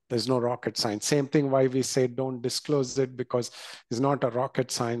 There's no rocket science. Same thing why we say don't disclose it, because it's not a rocket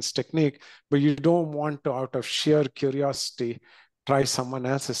science technique, but you don't want to, out of sheer curiosity, try someone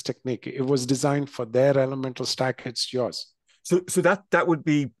else's technique. It was designed for their elemental stack, it's yours. So that would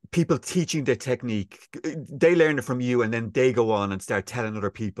be people teaching the technique. They learn it from you, and then they go on and start telling other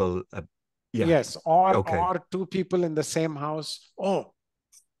people. Yeah. Yes, or, okay. or two people in the same house. Oh,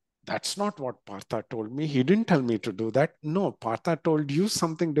 that's not what Partha told me. He didn't tell me to do that. No, Partha told you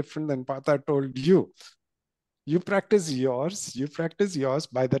something different than Partha told you. You practice yours, you practice yours.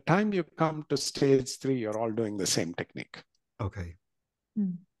 By the time you come to stage 3, you're all doing the same technique. Okay.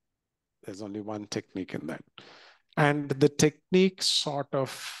 There's only one technique in that. And the technique sort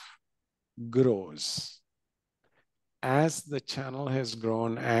of grows. As the channel has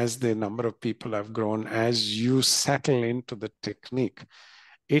grown, as the number of people have grown, as you settle into the technique,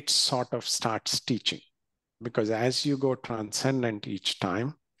 it sort of starts teaching. Because as you go transcendent each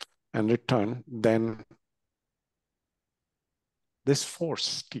time and return, then this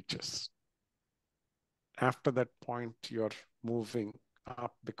force teaches. After that point, you're moving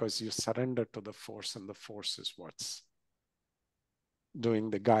up because you surrender to the force, and the force is what's doing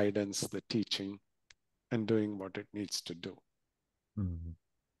the guidance, the teaching, and doing what it needs to do.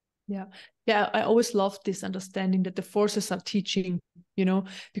 Yeah. Yeah. I always loved this understanding that the forces are teaching, you know,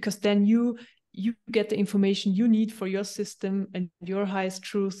 because then you get the information you need for your system and your highest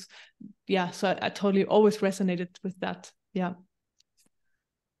truth. Yeah. So I totally always resonated with that. Yeah.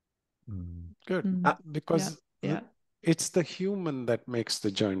 Good. Because it's the human that makes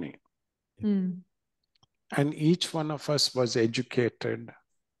the journey. And each one of us was educated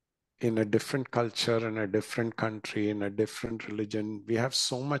in a different culture, in a different country, in a different religion. We have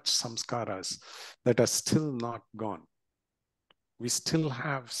so much samskaras that are still not gone. We still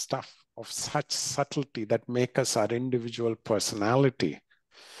have stuff of such subtlety that make us our individual personality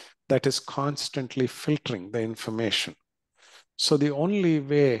that is constantly filtering the information. So the only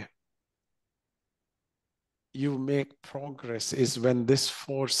way you make progress is when this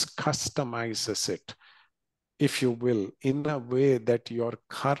force customizes it, if you will, in a way that your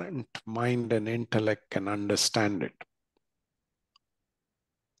current mind and intellect can understand it.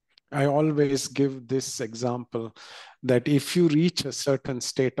 I always give this example that if you reach a certain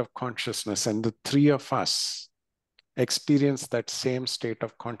state of consciousness, and the 3 of us experience that same state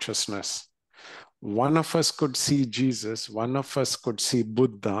of consciousness, one of us could see Jesus, one of us could see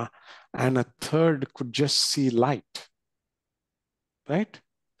Buddha, and a third could just see light. Right?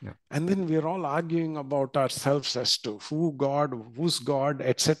 Yeah. And then we're all arguing about ourselves as to who God, who's God,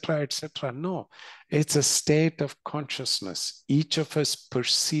 etc., etc. No, it's a state of consciousness. Each of us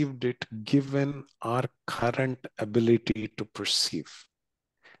perceived it given our current ability to perceive,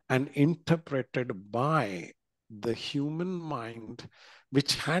 and interpreted by the human mind,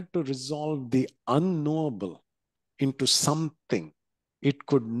 which had to resolve the unknowable into something it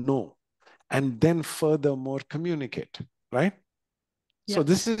could know, and then furthermore communicate, right? Yeah. So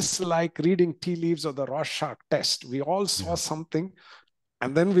this is like reading tea leaves or the Rorschach test. We all saw something,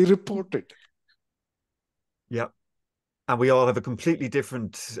 and then we reported. Yeah. And we all have a completely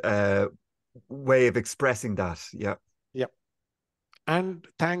different way of expressing that. Yeah. Yeah. And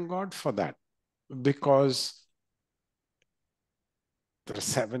thank God for that, because there are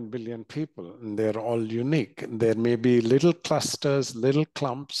 7 billion people and they're all unique. There may be little clusters, little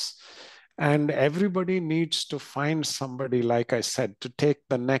clumps, and everybody needs to find somebody, like I said, to take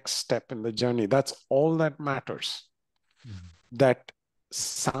the next step in the journey. That's all that matters. That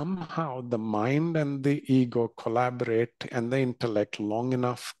somehow the mind and the ego collaborate, and the intellect long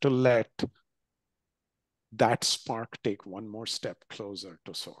enough to let that spark take one more step closer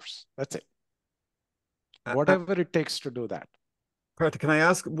to source. That's it. Uh, Whatever it takes to do that. Partha, can I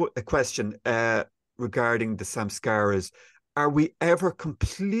ask a question regarding the samskaras? Are we ever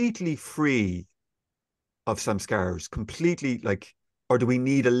completely free of samskaras? Completely, like, or do we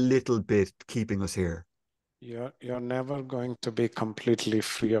need a little bit keeping us here? You're never going to be completely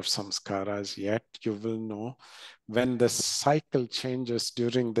free of samskaras yet. You will know when the cycle changes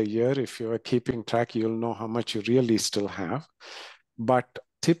during the year. If you are keeping track, you'll know how much you really still have. But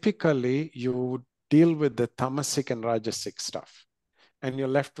typically, you deal with the tamasic and rajasic stuff, and you're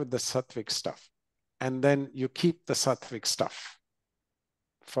left with the sattvic stuff. And then you keep the sattvic stuff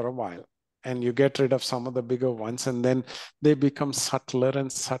for a while, and you get rid of some of the bigger ones, and then they become subtler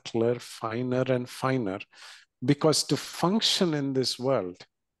and subtler, finer and finer. Because to function in this world,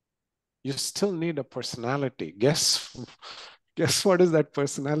 you still need a personality. Guess what is that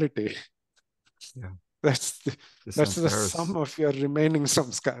personality? Yeah. That's the sum of your remaining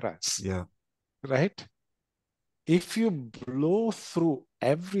samskaras. Yeah. Right? If you blow through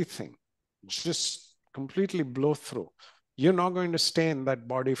everything, just completely blow through, you're not going to stay in that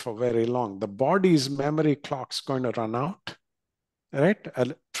body for very long. The body's memory clock's going to run out. Right?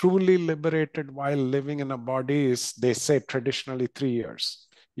 A truly liberated while living in a body is, they say, traditionally 3 years.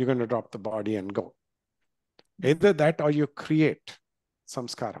 You're going to drop the body and go. Either that or you create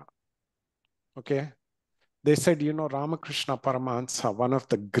samskara. Okay? They said, Ramakrishna Paramahansa, one of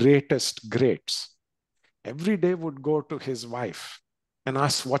the greatest greats, every day would go to his wife and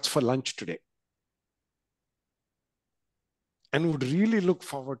ask, what's for lunch today? And would really look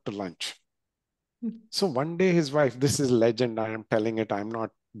forward to lunch. So one day his wife, this is legend, I am telling it, I'm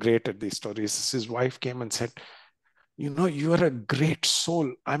not great at these stories. His wife came and said, you are a great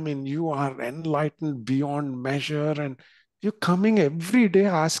soul. I mean, you are enlightened beyond measure, and you're coming every day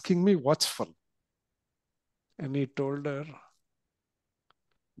asking me what's full. And he told her,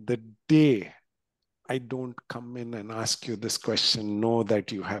 the day I don't come in and ask you this question, know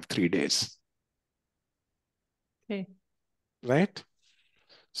that you have 3 days. Okay. Right?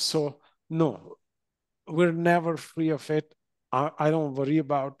 So, no, we're never free of it. I don't worry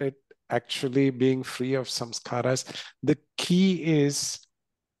about it actually being free of samskaras. The key is,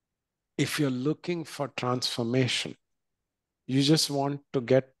 if you're looking for transformation, you just want to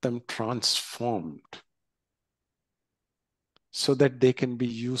get them transformed so that they can be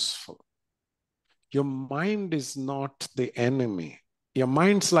useful. Your mind is not the enemy. Your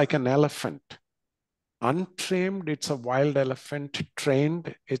mind's like an elephant. Untrained, it's a wild elephant.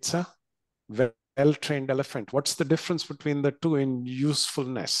 Trained, it's a well-trained elephant. What's the difference between the two in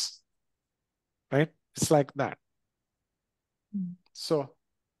usefulness? Right? It's like that. So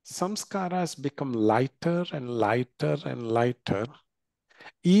samskaras become lighter and lighter and lighter.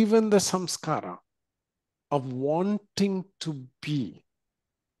 Even the samskara of wanting to be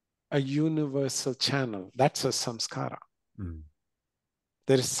a universal channel, that's a samskara. Mm.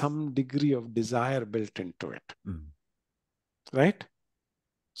 There is some degree of desire built into it. Mm. Right?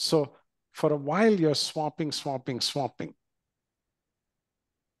 So for a while, you're swapping.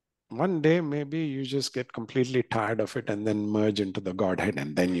 One day, maybe you just get completely tired of it and then merge into the Godhead,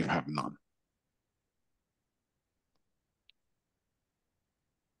 and then you have none.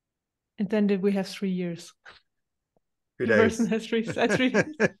 And then did we have 3 years? 2 The days. person has 3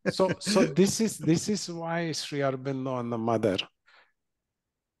 years. So this is why Sri Aurobindo and the mother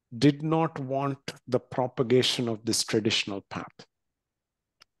did not want the propagation of this traditional path.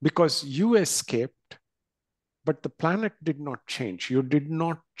 Because you escaped, but the planet did not change. You did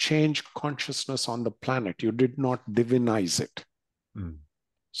not change consciousness on the planet. You did not divinize it. Mm.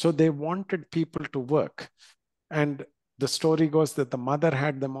 So they wanted people to work. And the story goes that the mother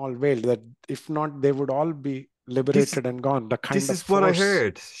had them all veiled, that if not, they would all be liberated and gone. The kind this of is what I force.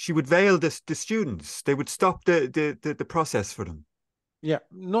 heard. She would veil the students. They would stop the process for them. Yeah,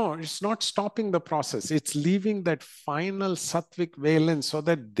 no, it's not stopping the process. It's leaving that final sattvic valence so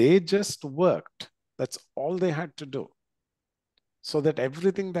that they just worked. That's all they had to do. So that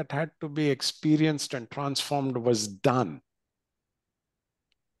everything that had to be experienced and transformed was done.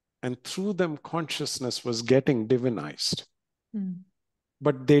 And through them, consciousness was getting divinized. Mm.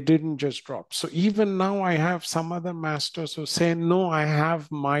 But they didn't just drop. So even now I have some other masters who say, no, I have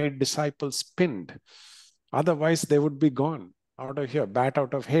my disciples pinned. Otherwise, they would be gone out of here, bat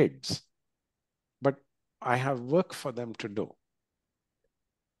out of heads. But I have work for them to do.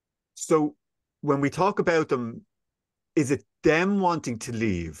 So when we talk about them, is it them wanting to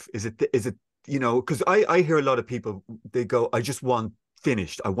leave? Is it because I hear a lot of people, they go, I just want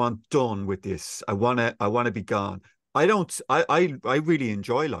finished. I want done with this. I wanna be gone. I don't. I really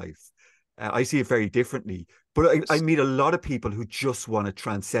enjoy life. I see it very differently. But I meet a lot of people who just want to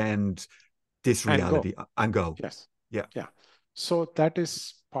transcend this reality and go. Yes. Yeah. Yeah. So that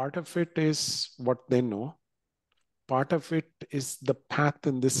is part of it is what they know. Part of it is the path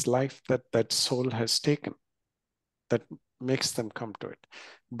in this life that soul has taken that makes them come to it.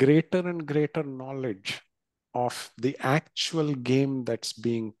 Greater and greater knowledge of the actual game that's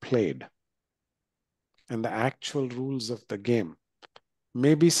being played and the actual rules of the game.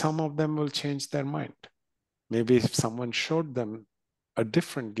 Maybe some of them will change their mind. Maybe if someone showed them a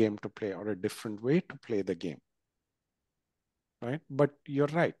different game to play or a different way to play the game, right? But you're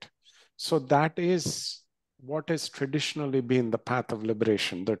right. So that is what has traditionally been the path of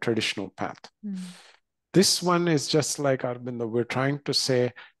liberation, the traditional path. This one is just like Aurobindo, we're trying to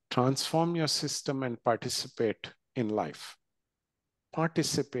say, transform your system and participate in life.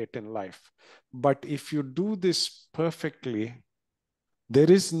 Participate in life. But if you do this perfectly,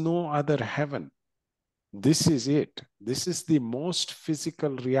 there is no other heaven. This is it. This is the most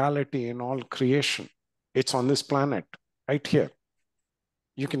physical reality in all creation. It's on this planet, right here.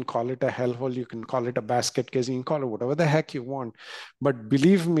 You can call it a hellhole, you can call it a basket case, you can call it whatever the heck you want. But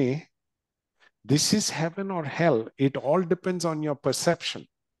believe me, this is heaven or hell. It all depends on your perception,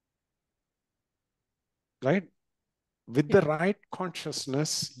 right? With the right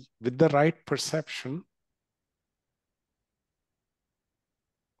consciousness, with the right perception,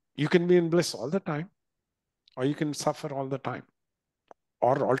 you can be in bliss all the time, or you can suffer all the time,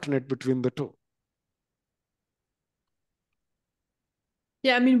 or alternate between the two.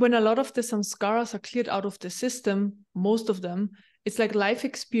 Yeah, I mean, when a lot of the samskaras are cleared out of the system, most of them, it's like life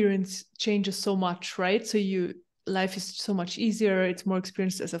experience changes so much, right? So life is so much easier, it's more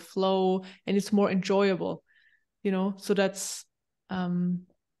experienced as a flow, and it's more enjoyable, So that's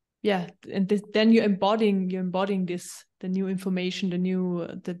yeah, and then you're embodying this, the new information, the new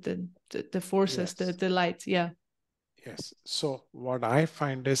the forces, Yes. the light, yeah. Yes. So what I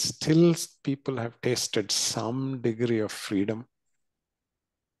find is till people have tasted some degree of freedom,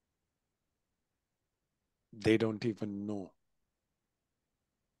 they don't even know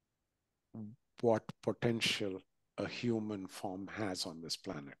what potential a human form has on this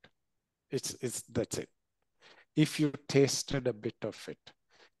planet. That's it. If you tasted a bit of it,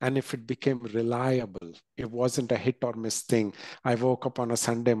 and if it became reliable, it wasn't a hit or miss thing. I woke up on a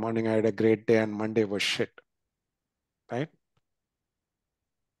Sunday morning, I had a great day, and Monday was shit, right?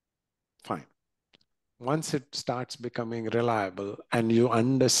 Fine. Once it starts becoming reliable and you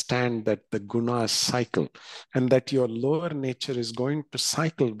understand that the gunas cycle and that your lower nature is going to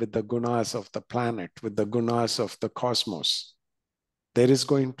cycle with the gunas of the planet, with the gunas of the cosmos, there is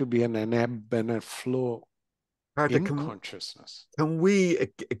going to be an ebb and a flow in consciousness. Can we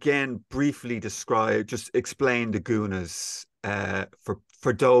again briefly just explain the gunas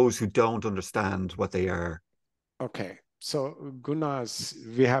for those who don't understand what they are? Okay, so gunas,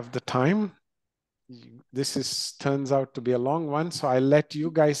 we have the time. This turns out to be a long one, so I'll let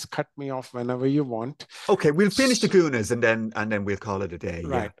you guys cut me off whenever you want. Okay, we'll finish the gunas and then we'll call it a day.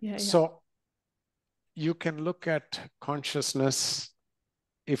 Right. Yeah. So you can look at consciousness.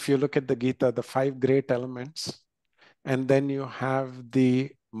 If you look at the Gita, the 5 great elements, and then you have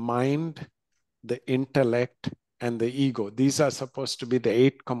the mind, the intellect, and the ego. These are supposed to be the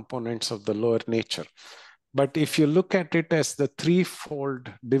 8 components of the lower nature. But if you look at it as the threefold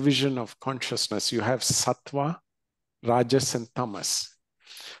division of consciousness, you have Satva, Rajas, and Tamas.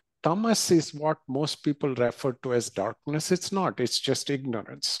 Tamas is what most people refer to as darkness. It's not, it's just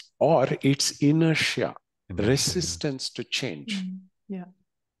ignorance, or it's inertia, resistance to change. Yeah.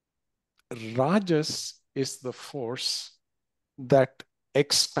 Rajas is the force that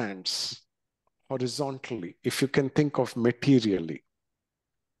expands horizontally, if you can think of materially.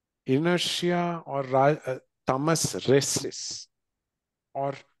 Inertia or tamas resists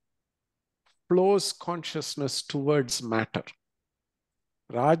or flows consciousness towards matter.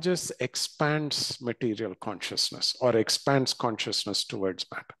 Rajas expands material consciousness or expands consciousness towards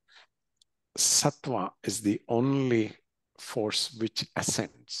matter. Sattva is the only force which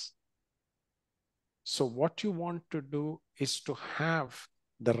ascends. So what you want to do is to have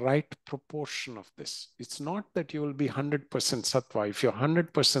the right proportion of this. It's not that you will be 100% sattva. If you're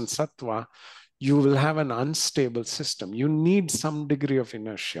 100% sattva, you will have an unstable system. You need some degree of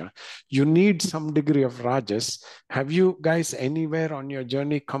inertia. You need some degree of rajas. Have you guys anywhere on your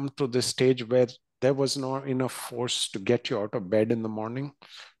journey come to the stage where there was not enough force to get you out of bed in the morning?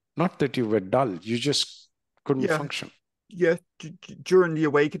 Not that you were dull, you just couldn't function. Yeah, during the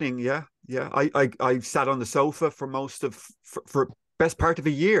awakening, yeah. I sat on the sofa for for best part of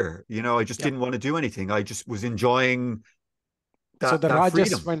a year. I just didn't want to do anything. I just was enjoying that. So the that rajas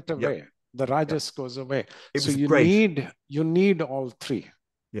freedom went away. The rajas goes away. It So was great. you need all three.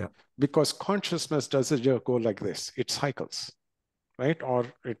 Yeah. Because consciousness doesn't just go like this. It cycles, right? Or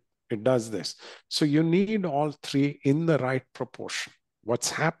it does this. So you need all three in the right proportion.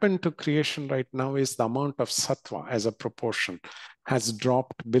 What's happened to creation right now is the amount of sattva as a proportion has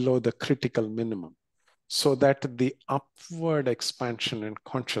dropped below the critical minimum, so that the upward expansion in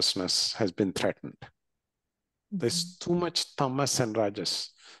consciousness has been threatened. There's too much tamas and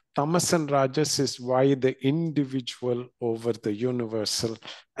rajas. Tamas and rajas is why the individual over the universal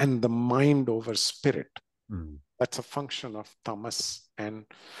and the mind over spirit. That's a function of tamas. And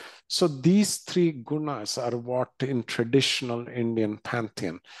so these three gunas are what in traditional Indian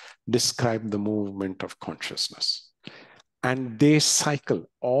pantheon describe the movement of consciousness. And they cycle.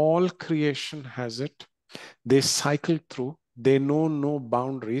 All creation has it. They cycle through. They know no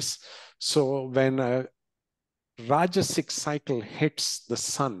boundaries. So when a Rajasic cycle hits the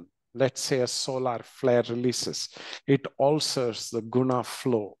sun, let's say a solar flare releases, it alters the guna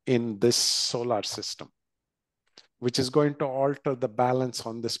flow in this solar system, which is going to alter the balance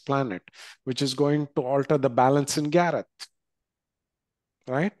on this planet, which is going to alter the balance in Gareth,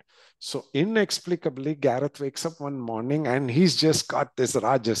 right? So inexplicably, Gareth wakes up one morning and he's just got this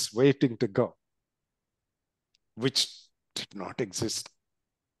Rajas waiting to go, which did not exist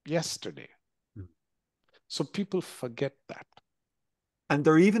yesterday. So people forget that. And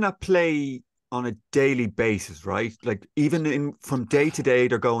they're even at play on a daily basis, right? Like even from day to day,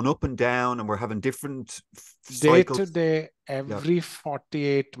 they're going up and down, and we're having different cycles. Day to day, every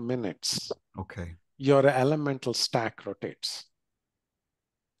 48 minutes, okay, your elemental stack rotates.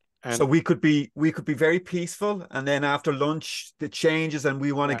 And so we could be very peaceful, and then after lunch it changes, and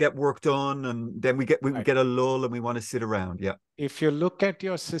we want to get work done, and then we get a lull, and we want to sit around. Yeah. If you look at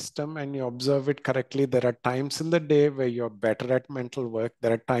your system and you observe it correctly, there are times in the day where you're better at mental work.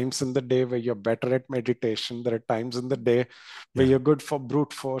 There are times in the day where you're better at meditation. There are times in the day where you're good for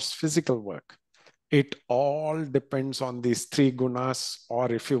brute force physical work. It all depends on these three gunas,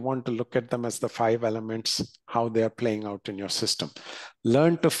 or if you want to look at them as the 5 elements, how they are playing out in your system.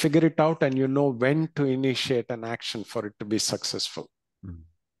 Learn to figure it out, and you know when to initiate an action for it to be successful.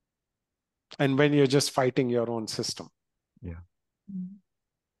 And when you're just fighting your own system. Yeah.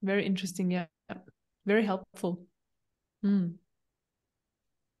 Very interesting. Yeah. Very helpful.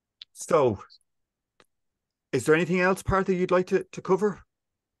 So, is there anything else, Partha, you'd like to cover?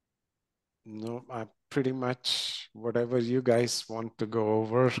 No, pretty much whatever you guys want to go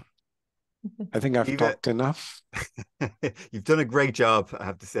over. I think I've talked enough. You've done a great job, I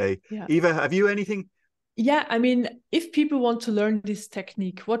have to say. Yeah. Eva, have you anything? Yeah, I mean, if people want to learn this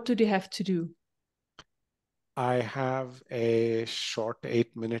technique, what do they have to do? I have a short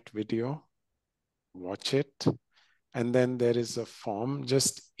 8-minute video. Watch it. And then there is a form.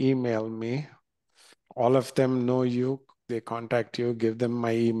 Just email me. All of them know you. They contact you, give them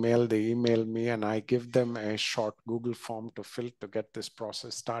my email, they email me, and I give them a short Google form to fill to get this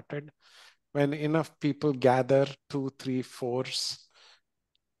process started. When enough people gather, 2, 3, 4s,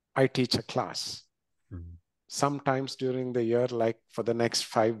 I teach a class. Sometimes during the year, like for the next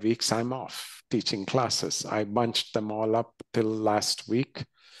 5 weeks, I'm off teaching classes. I bunched them all up till last week,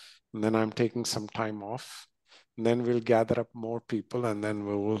 and then I'm taking some time off. And then we'll gather up more people, and then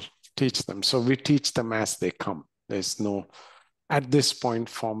we will teach them. So we teach them as they come. There's no, at this point,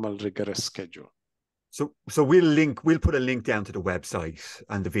 formal, rigorous schedule. So we'll put a link down to the website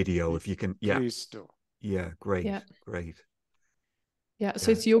and the video if you can. Yeah. Please do. Yeah, great. Yeah. Great. Yeah,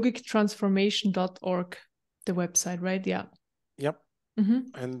 so it's yogictransformation.org, the website, right? Yeah. Yep.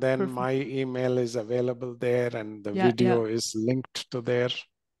 And then my email is available there, and the video is linked to there.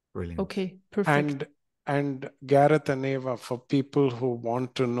 Brilliant. Okay, perfect. And Gareth and Eva, for people who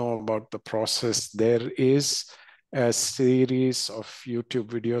want to know about the process, there is a series of YouTube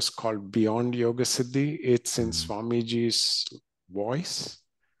videos called Beyond Yoga Siddhi. It's in Swamiji's voice,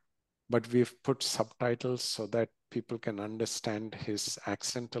 but we've put subtitles so that people can understand his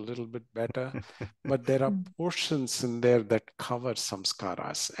accent a little bit better. But there are portions in there that cover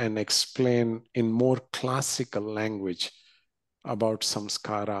samskaras and explain in more classical language about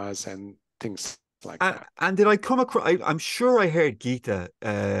samskaras and things like that. And did I come across, I'm sure I heard Geeta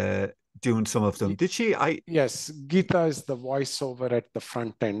doing some of them. Did she? Yes, Geeta is the voiceover at the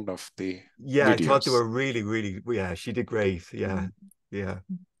front end of the videos. I thought they were really, really, she did great. Yeah.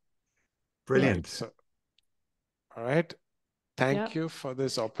 Brilliant. Right, so, all right. Thank you for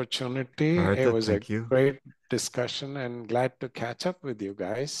this opportunity. Partha, It was a great discussion, and glad to catch up with you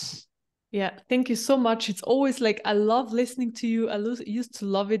guys. Yeah, thank you so much. It's always like, I love listening to you. I used to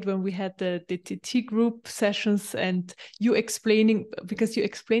love it when we had the TT group sessions and you explaining, because you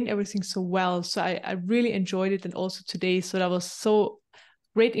explain everything so well. So I really enjoyed it. And also today. So that was so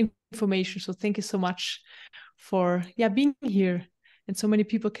great information. So thank you so much for being here. And so many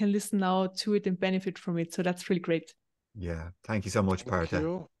people can listen now to it and benefit from it. So that's really great. Yeah. Thank you so much, Partha.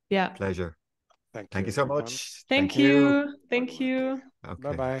 You. Yeah. Pleasure. Thank you you so everyone. much. Thank you. Thank you. Okay.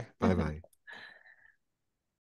 Bye-bye. Bye-bye.